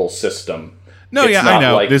mythological system. No, it's yeah, not I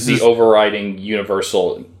know. Like this the is overriding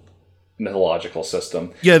universal mythological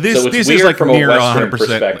system. Yeah, this it's is weird like from a near Western 100%.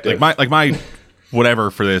 perspective. Like my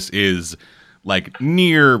whatever for this is like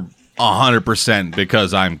near 100%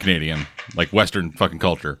 because I'm Canadian, like Western fucking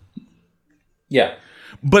culture. Yeah.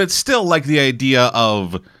 But it's still like the idea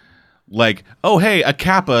of like, oh hey, a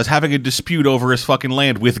Kappa is having a dispute over his fucking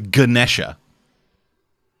land with Ganesha.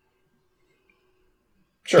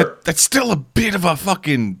 Sure. That's still a bit of a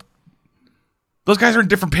fucking... Those guys are in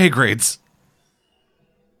different pay grades.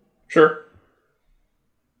 Sure.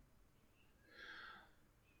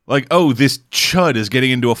 Like, oh, this chud is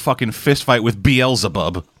getting into a fucking fist fight with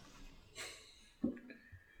Beelzebub.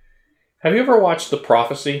 Have you ever watched The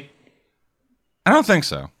Prophecy? I don't think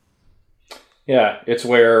so. Yeah, it's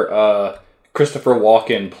where Christopher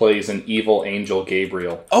Walken plays an evil angel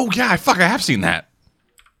Gabriel. Oh, yeah, I have seen that.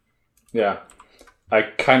 Yeah. I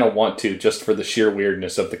kind of want to, just for the sheer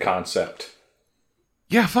weirdness of the concept.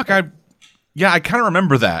 Yeah, I kind of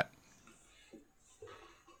remember that.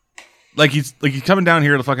 Like he's coming down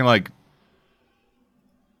here to fucking like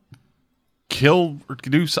kill or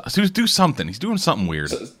do something. He's doing something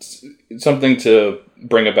weird. Something to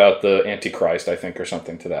bring about the Antichrist, I think, or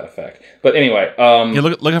something to that effect. But anyway, yeah,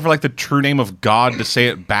 looking for like the true name of God to say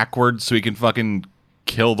it backwards so he can fucking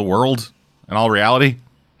kill the world in all reality.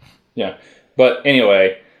 Yeah, but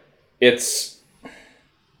anyway, so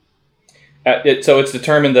it's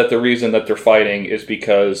determined that the reason that they're fighting is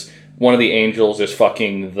because one of the angels is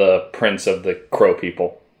fucking the prince of the crow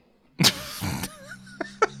people.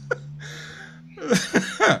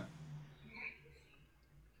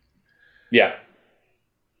 Yeah.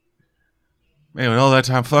 Man, with all that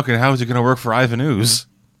time fucking, how is it going to work for Ivan Ooze?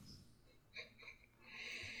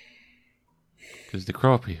 Because the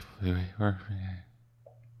crow people...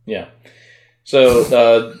 Yeah.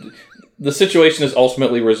 So, the situation is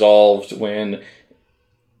ultimately resolved when...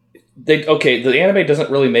 the anime doesn't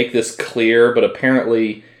really make this clear, but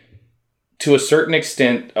apparently, to a certain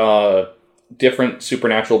extent, different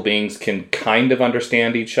supernatural beings can kind of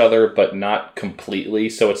understand each other, but not completely.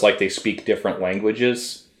 So it's like they speak different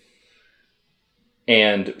languages.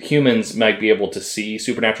 And humans might be able to see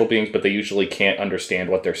supernatural beings, but they usually can't understand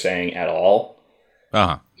what they're saying at all.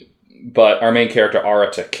 Uh-huh. But our main character,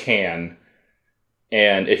 Arata, can.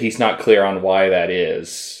 And he's not clear on why that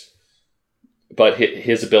is. But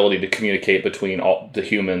his ability to communicate between all the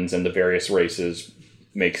humans and the various races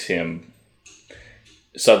makes him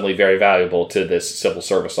suddenly very valuable to this civil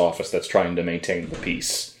service office that's trying to maintain the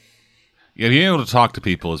peace. Yeah, being able to talk to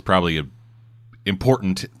people is probably an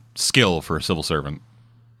important skill for a civil servant.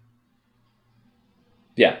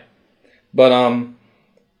 Yeah. But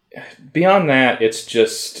beyond that, it's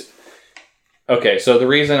just... Okay, so the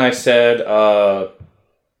reason I said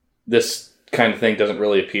this kind of thing doesn't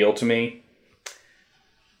really appeal to me,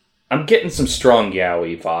 I'm getting some strong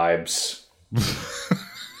yaoi vibes.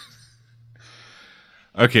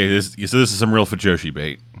 Okay, so this is some real Fujoshi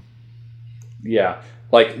bait. Yeah.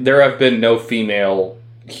 Like, there have been no female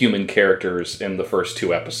human characters in the first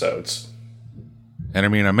 2 episodes. And I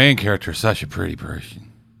mean, our main character is such a pretty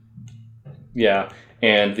person. Yeah,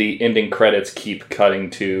 and the ending credits keep cutting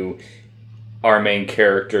to our main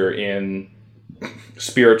character in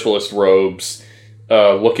spiritualist robes,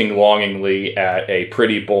 looking longingly at a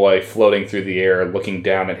pretty boy floating through the air, looking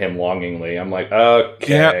down at him longingly. I'm like,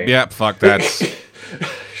 okay. Yep, fuck that's...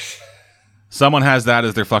 Someone has that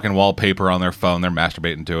as their fucking wallpaper on their phone. They're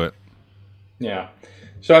masturbating to it. Yeah.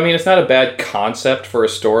 So, I mean, it's not a bad concept for a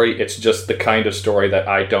story. It's just the kind of story that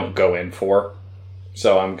I don't go in for.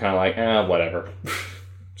 So I'm kind of like, whatever.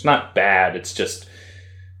 It's not bad. It's just...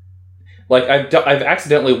 Like, I've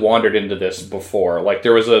accidentally wandered into this before. Like,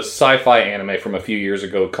 there was a sci-fi anime from a few years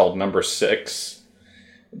ago called Number 6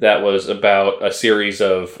 that was about a series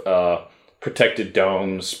of protected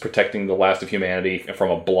domes protecting the last of humanity from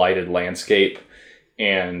a blighted landscape.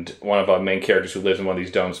 And one of our main characters who lives in one of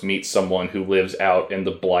these domes meets someone who lives out in the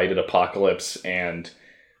blighted apocalypse, and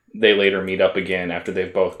they later meet up again after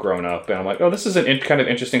they've both grown up. And I'm like, oh, this is an kind of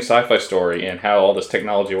interesting sci-fi story and how all this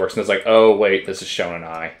technology works. And it's like, oh, wait, this is Shonen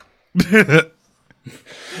Ai.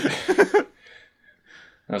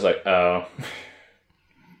 I was like, oh.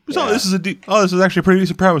 So this is this is actually a pretty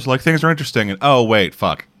decent premise. Like, things are interesting. And oh, wait,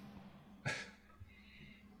 fuck.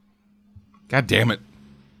 God damn it.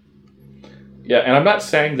 Yeah, and I'm not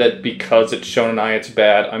saying that because it's Shonen Ai it's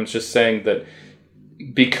bad. I'm just saying that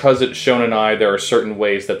because it's Shonen Ai, there are certain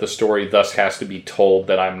ways that the story thus has to be told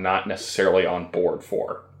that I'm not necessarily on board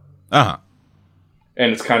for. Uh-huh.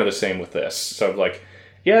 And it's kind of the same with this. So, like,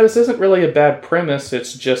 yeah, this isn't really a bad premise.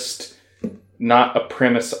 It's just not a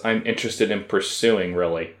premise I'm interested in pursuing,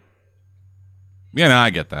 really. Yeah, no, I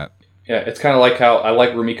get that. Yeah, it's kind of like how I like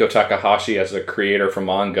Rumiko Takahashi as a creator for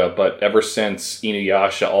manga, but ever since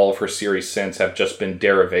Inuyasha, all of her series since have just been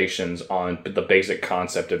derivations on the basic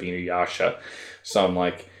concept of Inuyasha. So I'm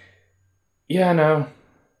like, yeah, no,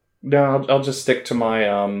 I'll just stick to my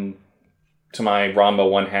Ranma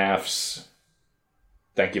 1/2s.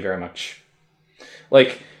 Thank you very much.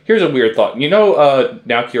 Like, here's a weird thought. You know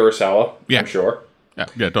Naoki Urasawa? Yeah. I'm sure. Yeah,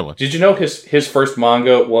 totally. Did you know his first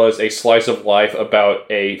manga was a slice of life about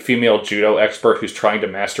a female judo expert who's trying to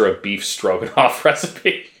master a beef stroganoff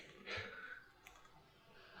recipe?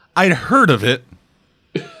 I'd heard of it.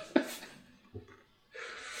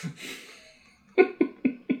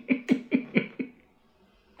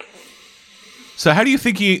 So how do you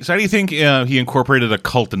think he incorporated a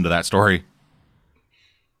cult into that story?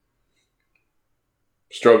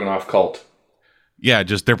 Stroganoff cult. Yeah,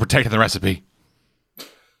 just they're protecting the recipe.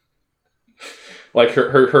 Like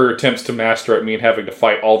her attempts to master it mean having to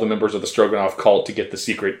fight all the members of the Stroganoff cult to get the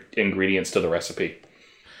secret ingredients to the recipe.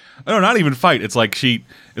 No, not even fight. It's like she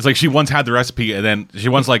once had the recipe and then she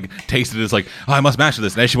once like tasted it. It's like, oh, I must master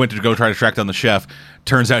this. And then she went to go try to track down the chef.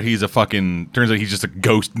 Turns out he's just a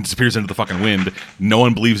ghost and disappears into the fucking wind. No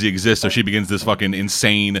one believes he exists. So she begins this fucking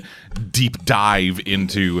insane deep dive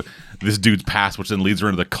into this dude's past, which then leads her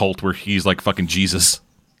into the cult where he's like fucking Jesus.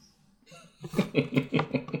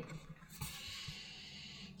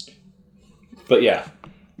 But yeah,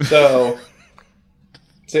 so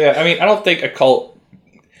yeah. I mean, I don't think a cult.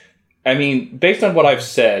 I mean, based on what I've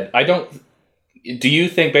said, I don't. Do you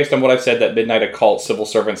think, based on what I've said, that Midnight Occult Civil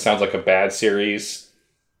Servant sounds like a bad series?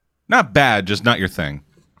 Not bad, just not your thing.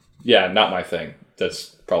 Yeah, not my thing.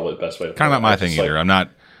 That's probably the best way to put it. Kind of not my thing either.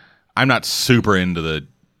 I'm not super into the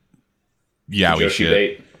yaoi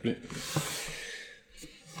shit.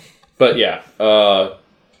 But yeah,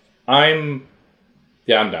 I'm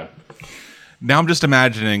done. Now I'm just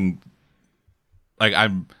imagining, like,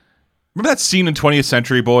 remember that scene in 20th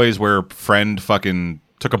Century Boys where Friend fucking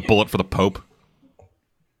took a bullet for the Pope?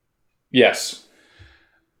 Yes.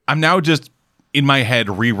 I'm now just, in my head,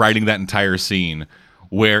 rewriting that entire scene,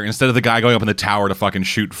 where instead of the guy going up in the tower to fucking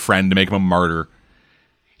shoot Friend to make him a martyr,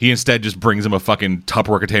 he instead just brings him a fucking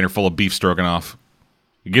Tupperware container full of beef stroganoff.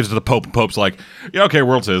 He gives it to the Pope, and Pope's like, yeah, okay,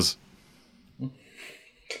 world's his.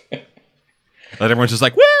 And everyone's just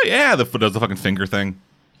like, well, yeah, does the fucking finger thing.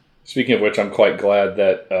 Speaking of which, I'm quite glad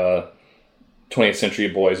that 20th Century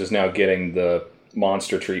Boys is now getting the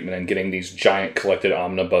monster treatment and getting these giant collected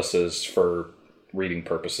omnibuses for reading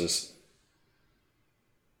purposes.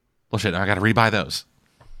 Well, shit, now I gotta rebuy those.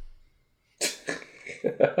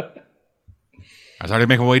 I was already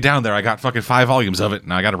making my way down there. I got fucking 5 volumes of it.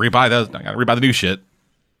 Now I gotta rebuy those. I gotta rebuy the new shit.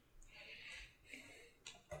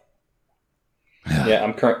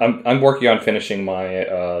 Yeah, I'm working on finishing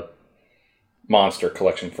my monster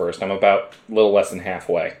collection first. I'm about a little less than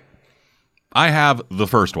halfway. I have the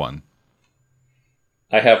first one.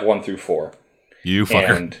 I have 1 through 4. You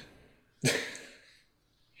fucker.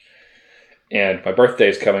 And my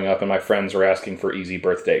birthday's coming up, and my friends are asking for easy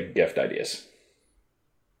birthday gift ideas.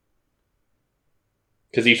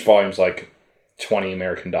 Because each volume's like $20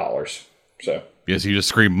 American. So yes, you just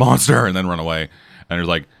scream monster and then run away. And there's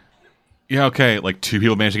like, yeah, okay, like 2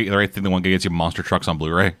 people managed to get you the right thing. The one guy gets you monster trucks on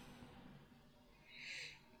Blu-ray.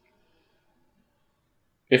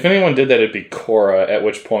 If anyone did that, it'd be Cora, at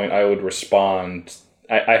which point I would respond.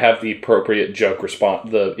 I have the appropriate joke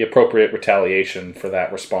response, the appropriate retaliation for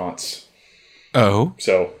that response. Oh.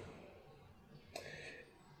 So.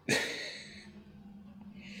 Come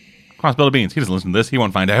on, spill the beans. He doesn't listen to this. He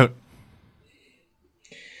won't find out.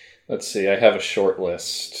 Let's see. I have a short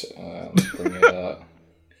list. Let's bring it up.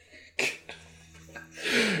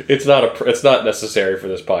 It's not necessary for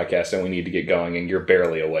this podcast, and we need to get going. And you're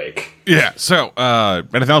barely awake. Yeah. So,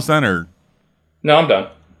 anything else then, or? No, I'm done.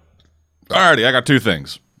 Alrighty, I got 2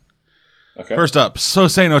 things. Okay. First up,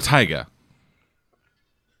 Sosei no Taiga.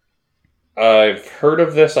 I've heard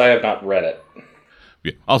of this. I have not read it.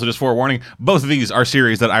 Yeah. Also, just forewarning, both of these are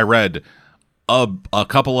series that I read a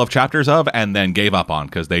couple of chapters of and then gave up on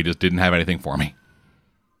because they just didn't have anything for me.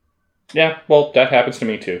 Yeah, well, that happens to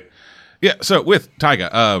me too. Yeah, so with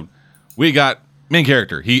Taiga, we got main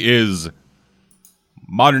character. He is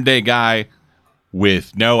modern day guy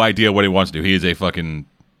with no idea what he wants to do. He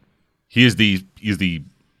is the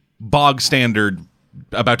bog standard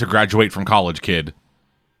about to graduate from college kid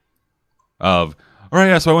of, all right,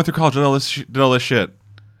 yeah, so I went through college, did all this shit.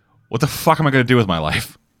 What the fuck am I going to do with my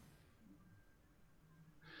life?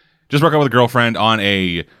 Just broke up with a girlfriend on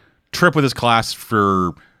a trip with his class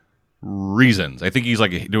for reasons. I think he's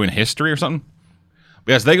like doing history or something.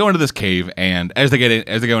 But yes, they go into this cave, and as they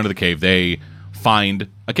go into the cave, they find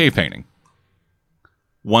a cave painting.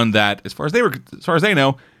 One that, as far as they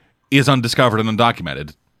know, is undiscovered and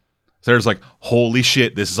undocumented. So they're just like, holy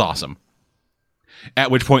shit, this is awesome.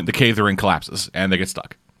 At which point the cave they're in collapses and they get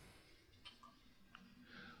stuck.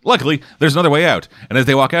 Luckily, there's another way out. And as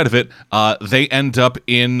they walk out of it, they end up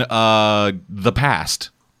in the past.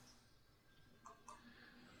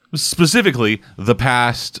 Specifically, the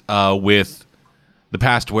past with the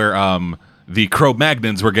past where the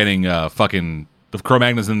Cro-Magnons were getting the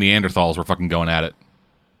Cro-Magnons and the Neanderthals were fucking going at it.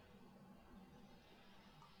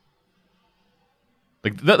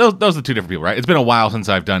 Like those are the two different people, right? It's been a while since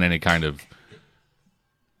I've done any kind of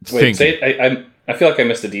Wait, say it, I feel like I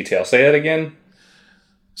missed a detail. Say that again.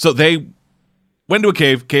 So they went into a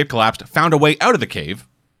cave collapsed, found a way out of the cave,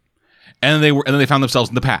 and then they found themselves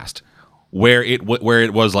in the past, where it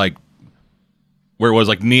was like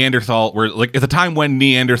Neanderthal, where like at the time when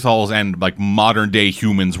Neanderthals and like modern day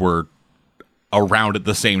humans were around at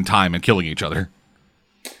the same time and killing each other.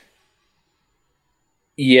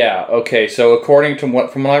 Yeah, okay, so according to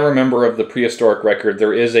from what I remember of the prehistoric record,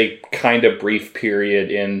 there is a kind of brief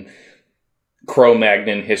period in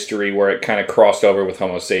Cro-Magnon history where it kind of crossed over with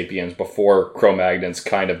Homo sapiens before Cro-Magnons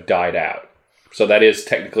kind of died out. So that is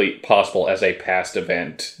technically possible as a past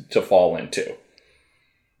event to fall into.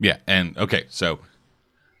 Yeah, and okay, so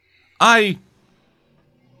I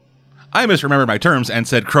misremembered my terms and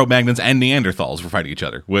said Cro-Magnons and Neanderthals were fighting each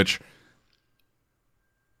other, which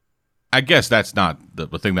I guess that's not the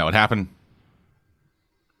thing that would happen.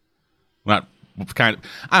 Not kind of,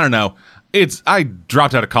 I don't know. I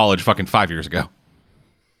dropped out of college fucking 5 years ago.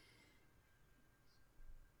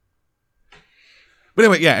 But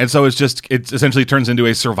anyway, yeah, and so it essentially turns into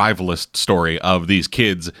a survivalist story of these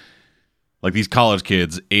kids, like these college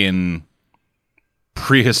kids in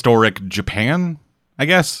prehistoric Japan, I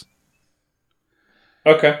guess.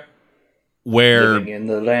 Okay. Where living in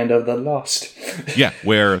the land of the lost. Yeah,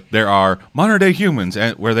 where there are modern day humans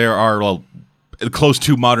and where there are close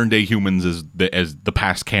to modern day humans as the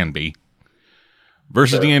past can be,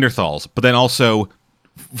 versus Sure. Neanderthals, but then also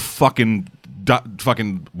fucking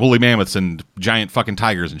woolly mammoths and giant fucking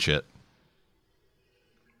tigers and shit.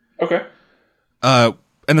 Okay. And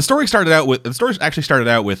the story actually started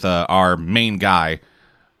out with our main guy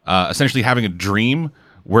essentially having a dream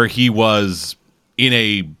where he was in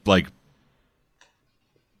a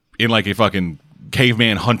fucking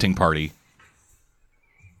caveman hunting party.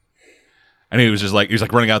 And he was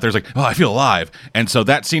running out there, oh, I feel alive. And so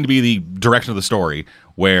that seemed to be the direction of the story,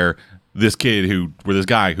 where this guy who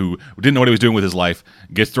didn't know what he was doing with his life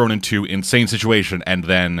gets thrown into insane situation and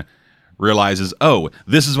then realizes, oh,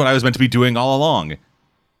 this is what I was meant to be doing all along.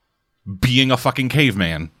 Being a fucking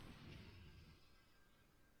caveman.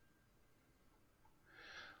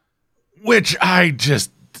 Which I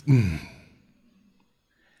just...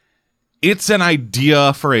 It's an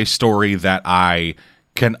idea for a story that I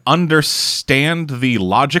can understand the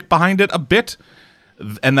logic behind it a bit,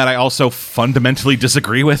 and that I also fundamentally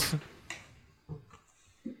disagree with.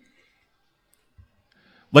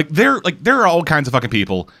 There are all kinds of fucking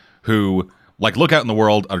people who look out in the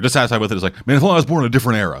world, are dissatisfied with it. It's like, man, if only I was born in a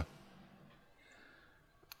different era.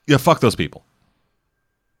 Yeah, fuck those people.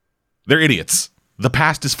 They're idiots. The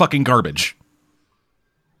past is fucking garbage.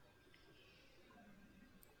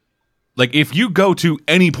 If you go to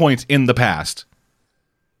any point in the past,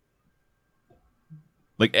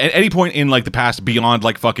 at any point in the past beyond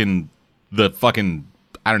I don't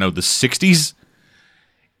know, the 60s,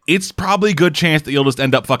 it's probably a good chance that you'll just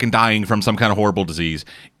end up fucking dying from some kind of horrible disease,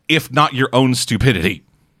 if not your own stupidity.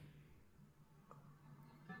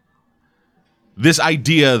 This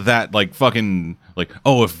idea that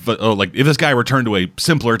if this guy returned to a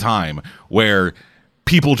simpler time where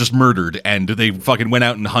people just murdered and they fucking went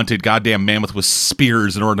out and hunted goddamn mammoth with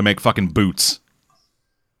spears in order to make fucking boots.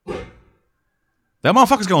 That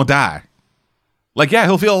motherfucker's gonna die. Yeah,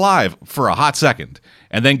 he'll feel alive for a hot second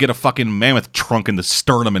and then get a fucking mammoth trunk in the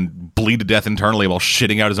sternum and bleed to death internally while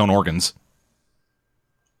shitting out his own organs.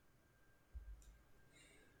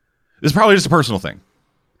 This is probably just a personal thing.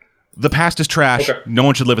 The past is trash. Okay. No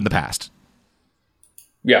one should live in the past.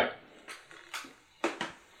 Yeah.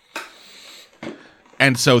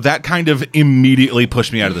 And so that kind of immediately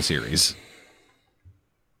pushed me out of the series.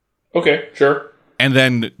 Okay, sure. And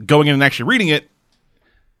then going in and actually reading it,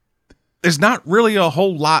 there's not really a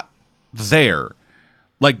whole lot there.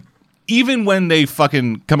 Even when they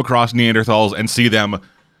fucking come across Neanderthals and see them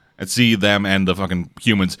and the fucking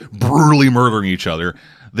humans brutally murdering each other,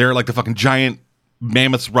 they're the fucking giant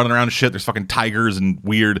mammoths running around and shit. There's fucking tigers and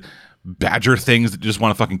weird badger things that just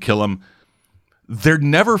want to fucking kill them. There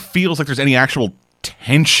never feels like there's any actual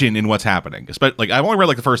tension in what's happening. Especially, like, I've only read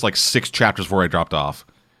like the first like 6 chapters before I dropped off,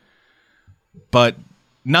 but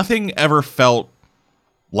nothing ever felt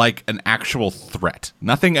like an actual threat.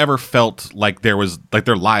 Nothing ever felt like there was like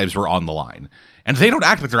their lives were on the line, and they don't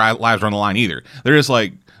act like their lives are on the line either. They're just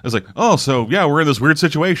like, it's like, oh, so yeah, we're in this weird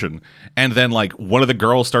situation, and then like one of the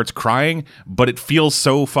girls starts crying, but it feels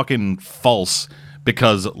so fucking false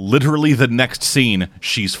because literally the next scene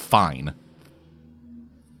she's fine.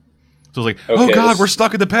 So it's like, okay, oh god, we're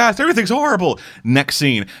stuck in the past. Everything's horrible. Next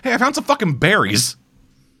scene, hey, I found some fucking berries.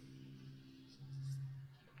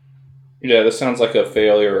 Yeah, this sounds like a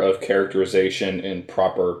failure of characterization and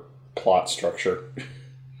proper plot structure.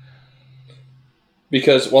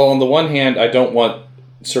 Because, while on the one hand, I don't want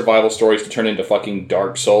survival stories to turn into fucking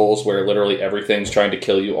Dark Souls, where literally everything's trying to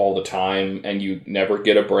kill you all the time, and you never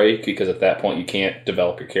get a break, because at that point you can't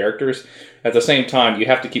develop your characters. At the same time, you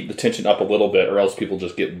have to keep the tension up a little bit, or else people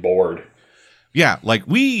just get bored. Yeah, like,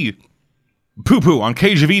 we poo-poo on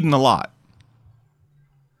Cage of Eden a lot.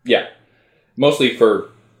 Yeah. Mostly for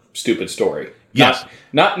stupid story. Yes.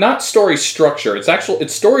 Not story structure.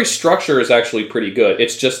 Its story structure is actually pretty good.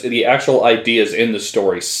 It's just the actual ideas in the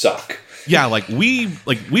story suck. Yeah, we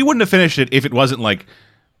wouldn't have finished it if it wasn't like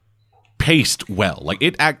paced well.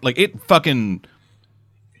 It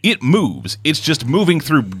moves. It's just moving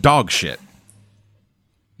through dog shit.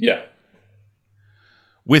 Yeah.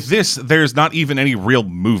 With this, there's not even any real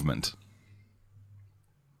movement.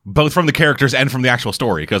 Both from the characters and from the actual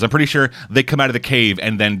story, because I'm pretty sure they come out of the cave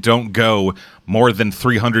and then don't go more than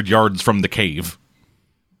 300 yards from the cave.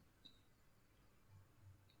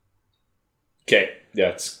 Okay,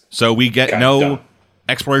 yeah. So we get no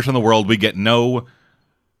exploration of the world, we get no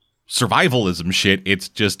survivalism shit, it's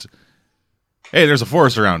just, hey, there's a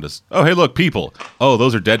forest around us. Oh, hey, look, people. Oh,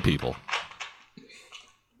 those are dead people.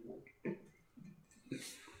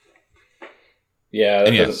 Yeah,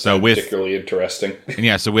 that doesn't sound particularly interesting. And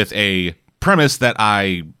yeah, so with a premise that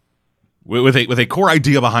with a core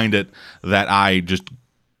idea behind it that I just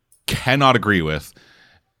cannot agree with,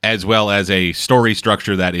 as well as a story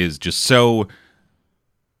structure that is just so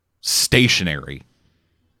stationary,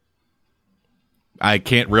 I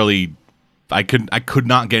could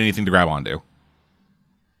not get anything to grab onto.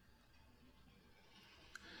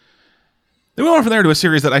 Then we went from there to a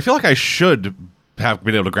series that I feel like I should have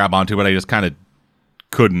been able to grab onto, but I just kind of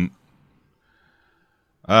couldn't.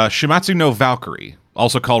 Shimatsu no Valkyrie,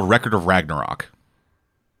 also called Record of Ragnarok.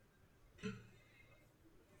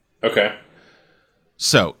 Okay.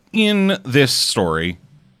 So, in this story,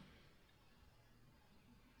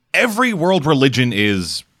 every world religion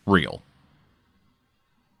is real.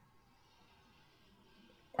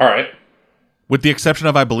 All right. With the exception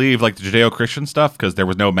of, I believe, like the Judeo-Christian stuff, because there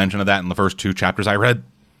was no mention of that in the first 2 chapters I read.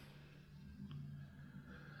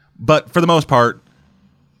 But for the most part,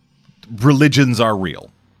 religions are real.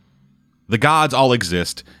 The gods all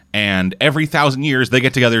exist, and every 1,000 years they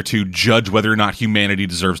get together to judge whether or not humanity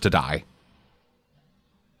deserves to die.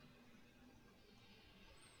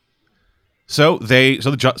 So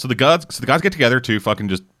the gods get together to fucking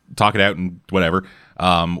just talk it out and whatever.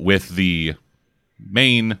 With the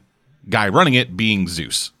main guy running it being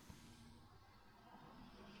Zeus,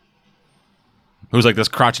 who's like this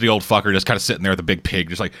crotchety old fucker just kind of sitting there with a big pig,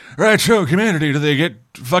 just like, right, so humanity, do they get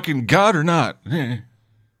fucking God or not?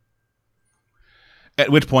 At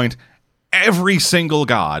which point, every single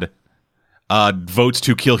god votes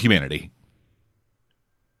to kill humanity.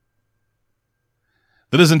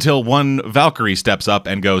 That is until one Valkyrie steps up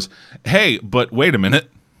and goes, hey, but wait a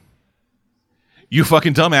minute. You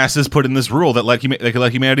fucking dumbasses put in this rule that they can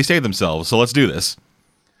let humanity save themselves, so let's do this.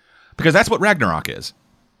 Because that's what Ragnarok is.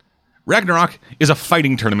 Ragnarok is a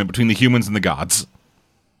fighting tournament between the humans and the gods.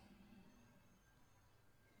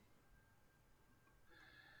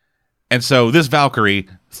 And so this Valkyrie,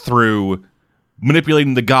 through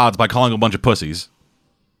manipulating the gods by calling a bunch of pussies,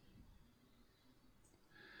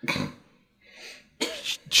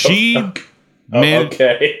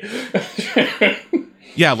 okay.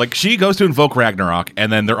 Yeah, like, she goes to invoke Ragnarok,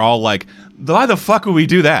 and then they're all like, why the fuck would we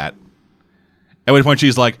do that? At which point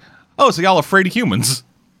she's like, oh, so y'all afraid of humans?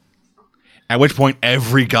 At which point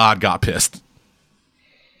every god got pissed.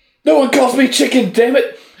 No one calls me chicken, damn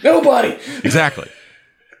it! Nobody! Exactly.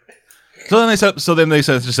 So then they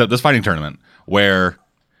set up this fighting tournament where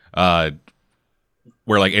like I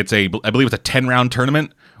believe it's a 10-round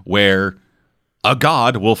tournament where a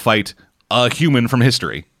god will fight a human from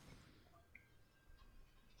history.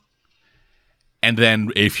 And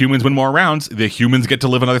then if humans win more rounds, the humans get to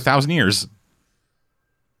live another 1,000 years.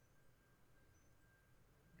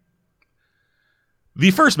 The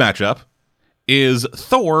first matchup is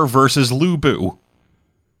Thor versus Lu Bu.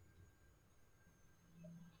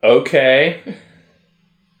 Okay.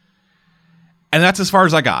 And that's as far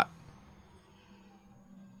as I got.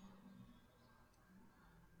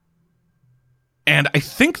 And I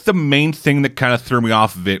think the main thing that kind of threw me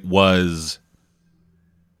off of it was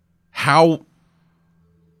how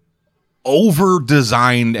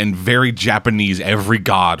over-designed and very Japanese every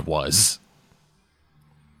god was.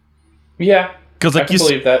 Yeah, Because I can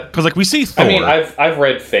believe that. Because like we see Thor. I mean, I've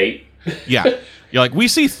read Fate. Yeah, like we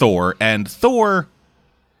see Thor, and Thor,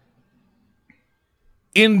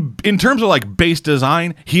 in terms of like base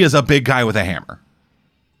design, he is a big guy with a hammer.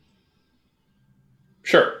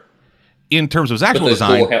 Sure. In terms of his actual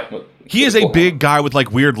design, he is a big guy with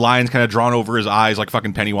like weird lines kind of drawn over his eyes, like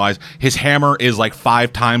fucking Pennywise. His hammer is like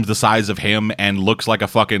 5 times the size of him and looks like a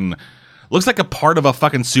part of a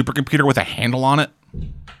fucking supercomputer with a handle on it.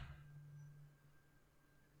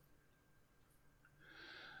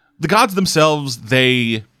 The gods themselves,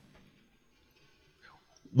 when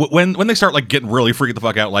they start like getting really freaked the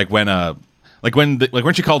fuck out, like when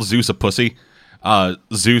she called Zeus a pussy.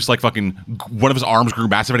 Zeus, like fucking, one of his arms grew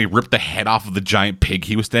massive and he ripped the head off of the giant pig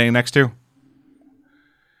he was standing next to.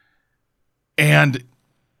 And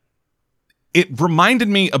it reminded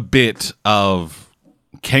me a bit of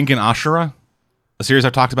Kengan Ashura, a series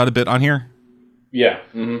I've talked about a bit on here. Yeah,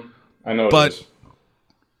 I know but it is.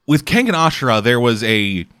 With Kengan Ashura, there was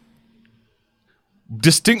a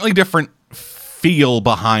distinctly different feel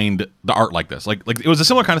behind the art like this. Like it was a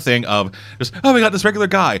similar kind of thing of just, oh, we got this regular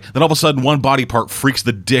guy. Then all of a sudden one body part freaks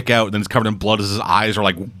the dick out and then it's covered in blood as his eyes are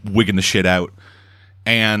like wigging the shit out.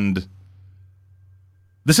 And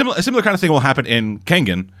a similar kind of thing will happen in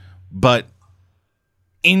Kengan, but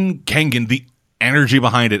in Kengan, the energy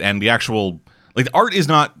behind it and the actual, like the art is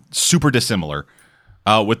not super dissimilar,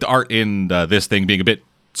 with the art in this thing being a bit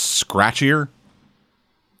scratchier.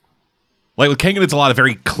 Like with Kengan, it's a lot of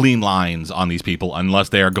very clean lines on these people, unless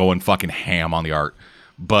they are going fucking ham on the art.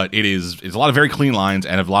 But it's a lot of very clean lines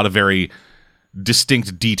and a lot of very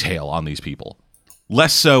distinct detail on these people.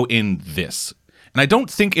 Less so in this. And I don't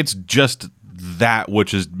think it's just that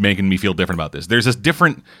which is making me feel different about this. There's this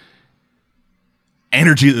different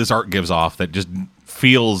energy that this art gives off that just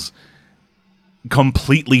feels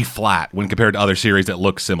completely flat when compared to other series that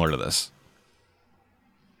look similar to this.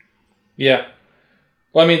 Yeah.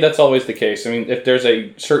 Well, I mean, that's always the case. I mean, if there's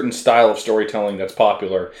a certain style of storytelling that's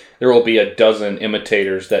popular, there will be a dozen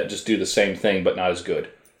imitators that just do the same thing, but not as good.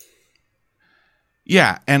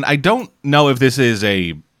 Yeah, and I don't know if this is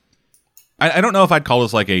I don't know if I'd call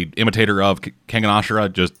this like a imitator of Kengan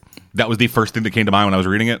Ashura, just that was the first thing that came to mind when I was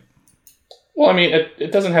reading it. Well, I mean,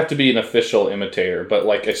 it doesn't have to be an official imitator, but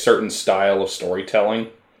like a certain style of storytelling.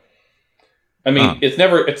 I mean, it's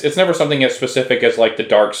never something as specific as like the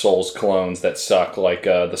Dark Souls clones that suck, like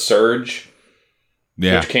the Surge,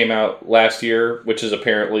 which came out last year, which is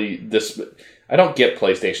apparently this. I don't get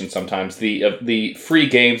PlayStation sometimes. The free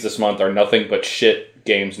games this month are nothing but shit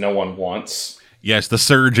games no one wants. Yes, the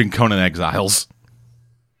Surge and Conan Exiles.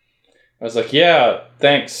 I was like, yeah,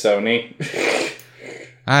 thanks, Sony.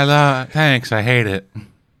 Thanks, I hate it.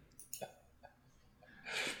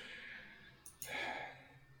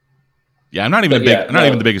 Yeah, I'm not even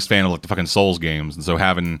the biggest fan of like the fucking Souls games, and so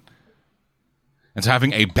having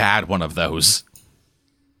a bad one of those.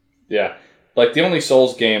 Yeah. Like the only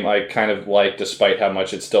Souls game I kind of like, despite how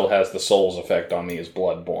much it still has the Souls effect on me, is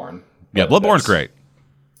Bloodborne. Yeah, Bloodborne's great.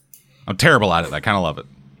 I'm terrible at it. I kind of love it.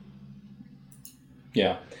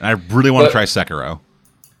 Yeah. And I really want to try Sekiro.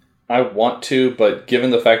 I want to, but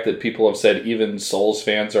given the fact that people have said even Souls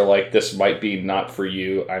fans are like, this might be not for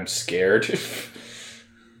you, I'm scared.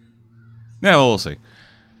 Yeah, well, we'll see.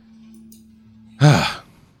 The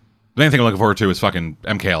main thing I'm looking forward to is fucking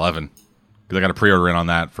MK11. Because I got a pre-order in on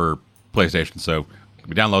that for PlayStation, so I'll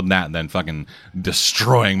be downloading that and then fucking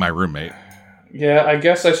destroying my roommate. Yeah, I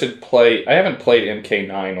guess I should play. I haven't played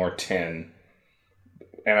MK9 or 10.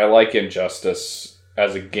 And I like Injustice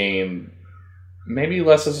as a game. Maybe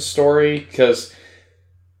less as a story, because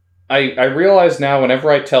I realize now whenever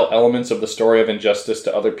I tell elements of the story of Injustice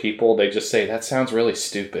to other people, they just say, that sounds really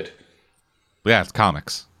stupid. Yeah, it's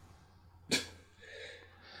comics.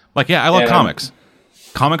 Like, yeah, I love comics.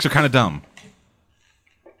 Comics are kind of dumb.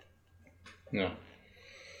 No.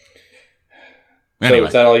 Anyway. So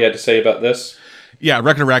is that all you had to say about this? Yeah,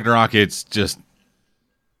 Record of Ragnarok, it's just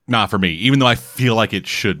not for me, even though I feel like it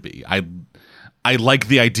should be. I like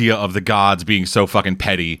the idea of the gods being so fucking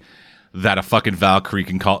petty that a fucking Valkyrie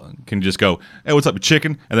can just go, hey, what's up,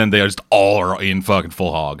 chicken? And then they just all are in fucking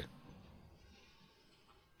full hog.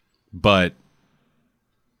 But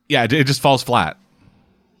yeah, it just falls flat.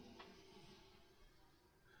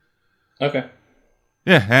 Okay.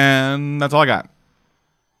 Yeah, and that's all I got.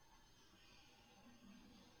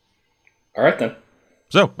 All right, then.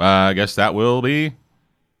 So, I guess that will be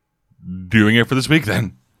doing it for this week,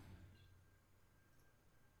 then.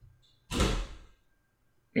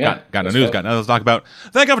 Yeah. Got no news, got nothing to talk about.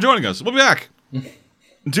 Thank you for joining us. We'll be back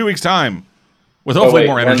in 2 weeks' time with hopefully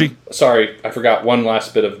more energy. Sorry, I forgot one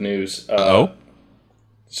last bit of news.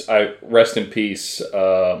 I rest in peace,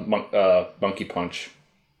 Monkey Punch.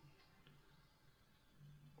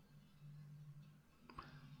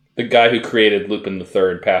 The guy who created Lupin the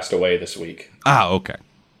Third passed away this week. Okay.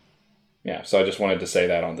 Yeah, so I just wanted to say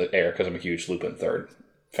that on the air because I'm a huge Lupin Third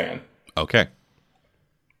fan. Okay.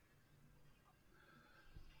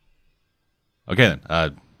 Okay,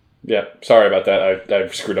 then. Yeah, sorry about that. I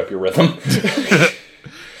screwed up your rhythm.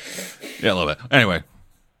 Yeah, a little bit. Anyway,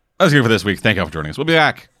 that's it for this week. Thank you all for joining us. We'll be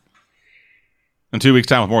back in 2 weeks'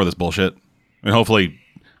 time with more of this bullshit. And hopefully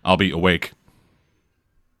I'll be awake.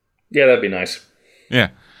 Yeah, that'd be nice. Yeah.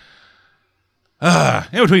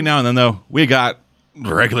 In between now and then, though, we got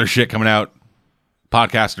regular shit coming out.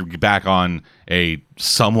 Podcast to get back on a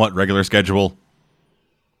somewhat regular schedule.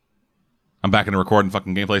 I'm back into recording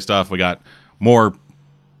fucking gameplay stuff. We got more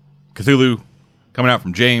Cthulhu coming out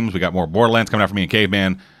from James. We got more Borderlands coming out from me and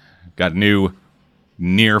Caveman. Got new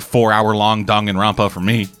near 4-hour-long Danganronpa from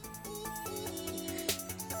me.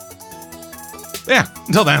 Yeah,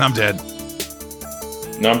 until then, I'm dead.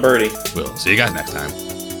 No, I'm Birdie. We'll see you guys next time.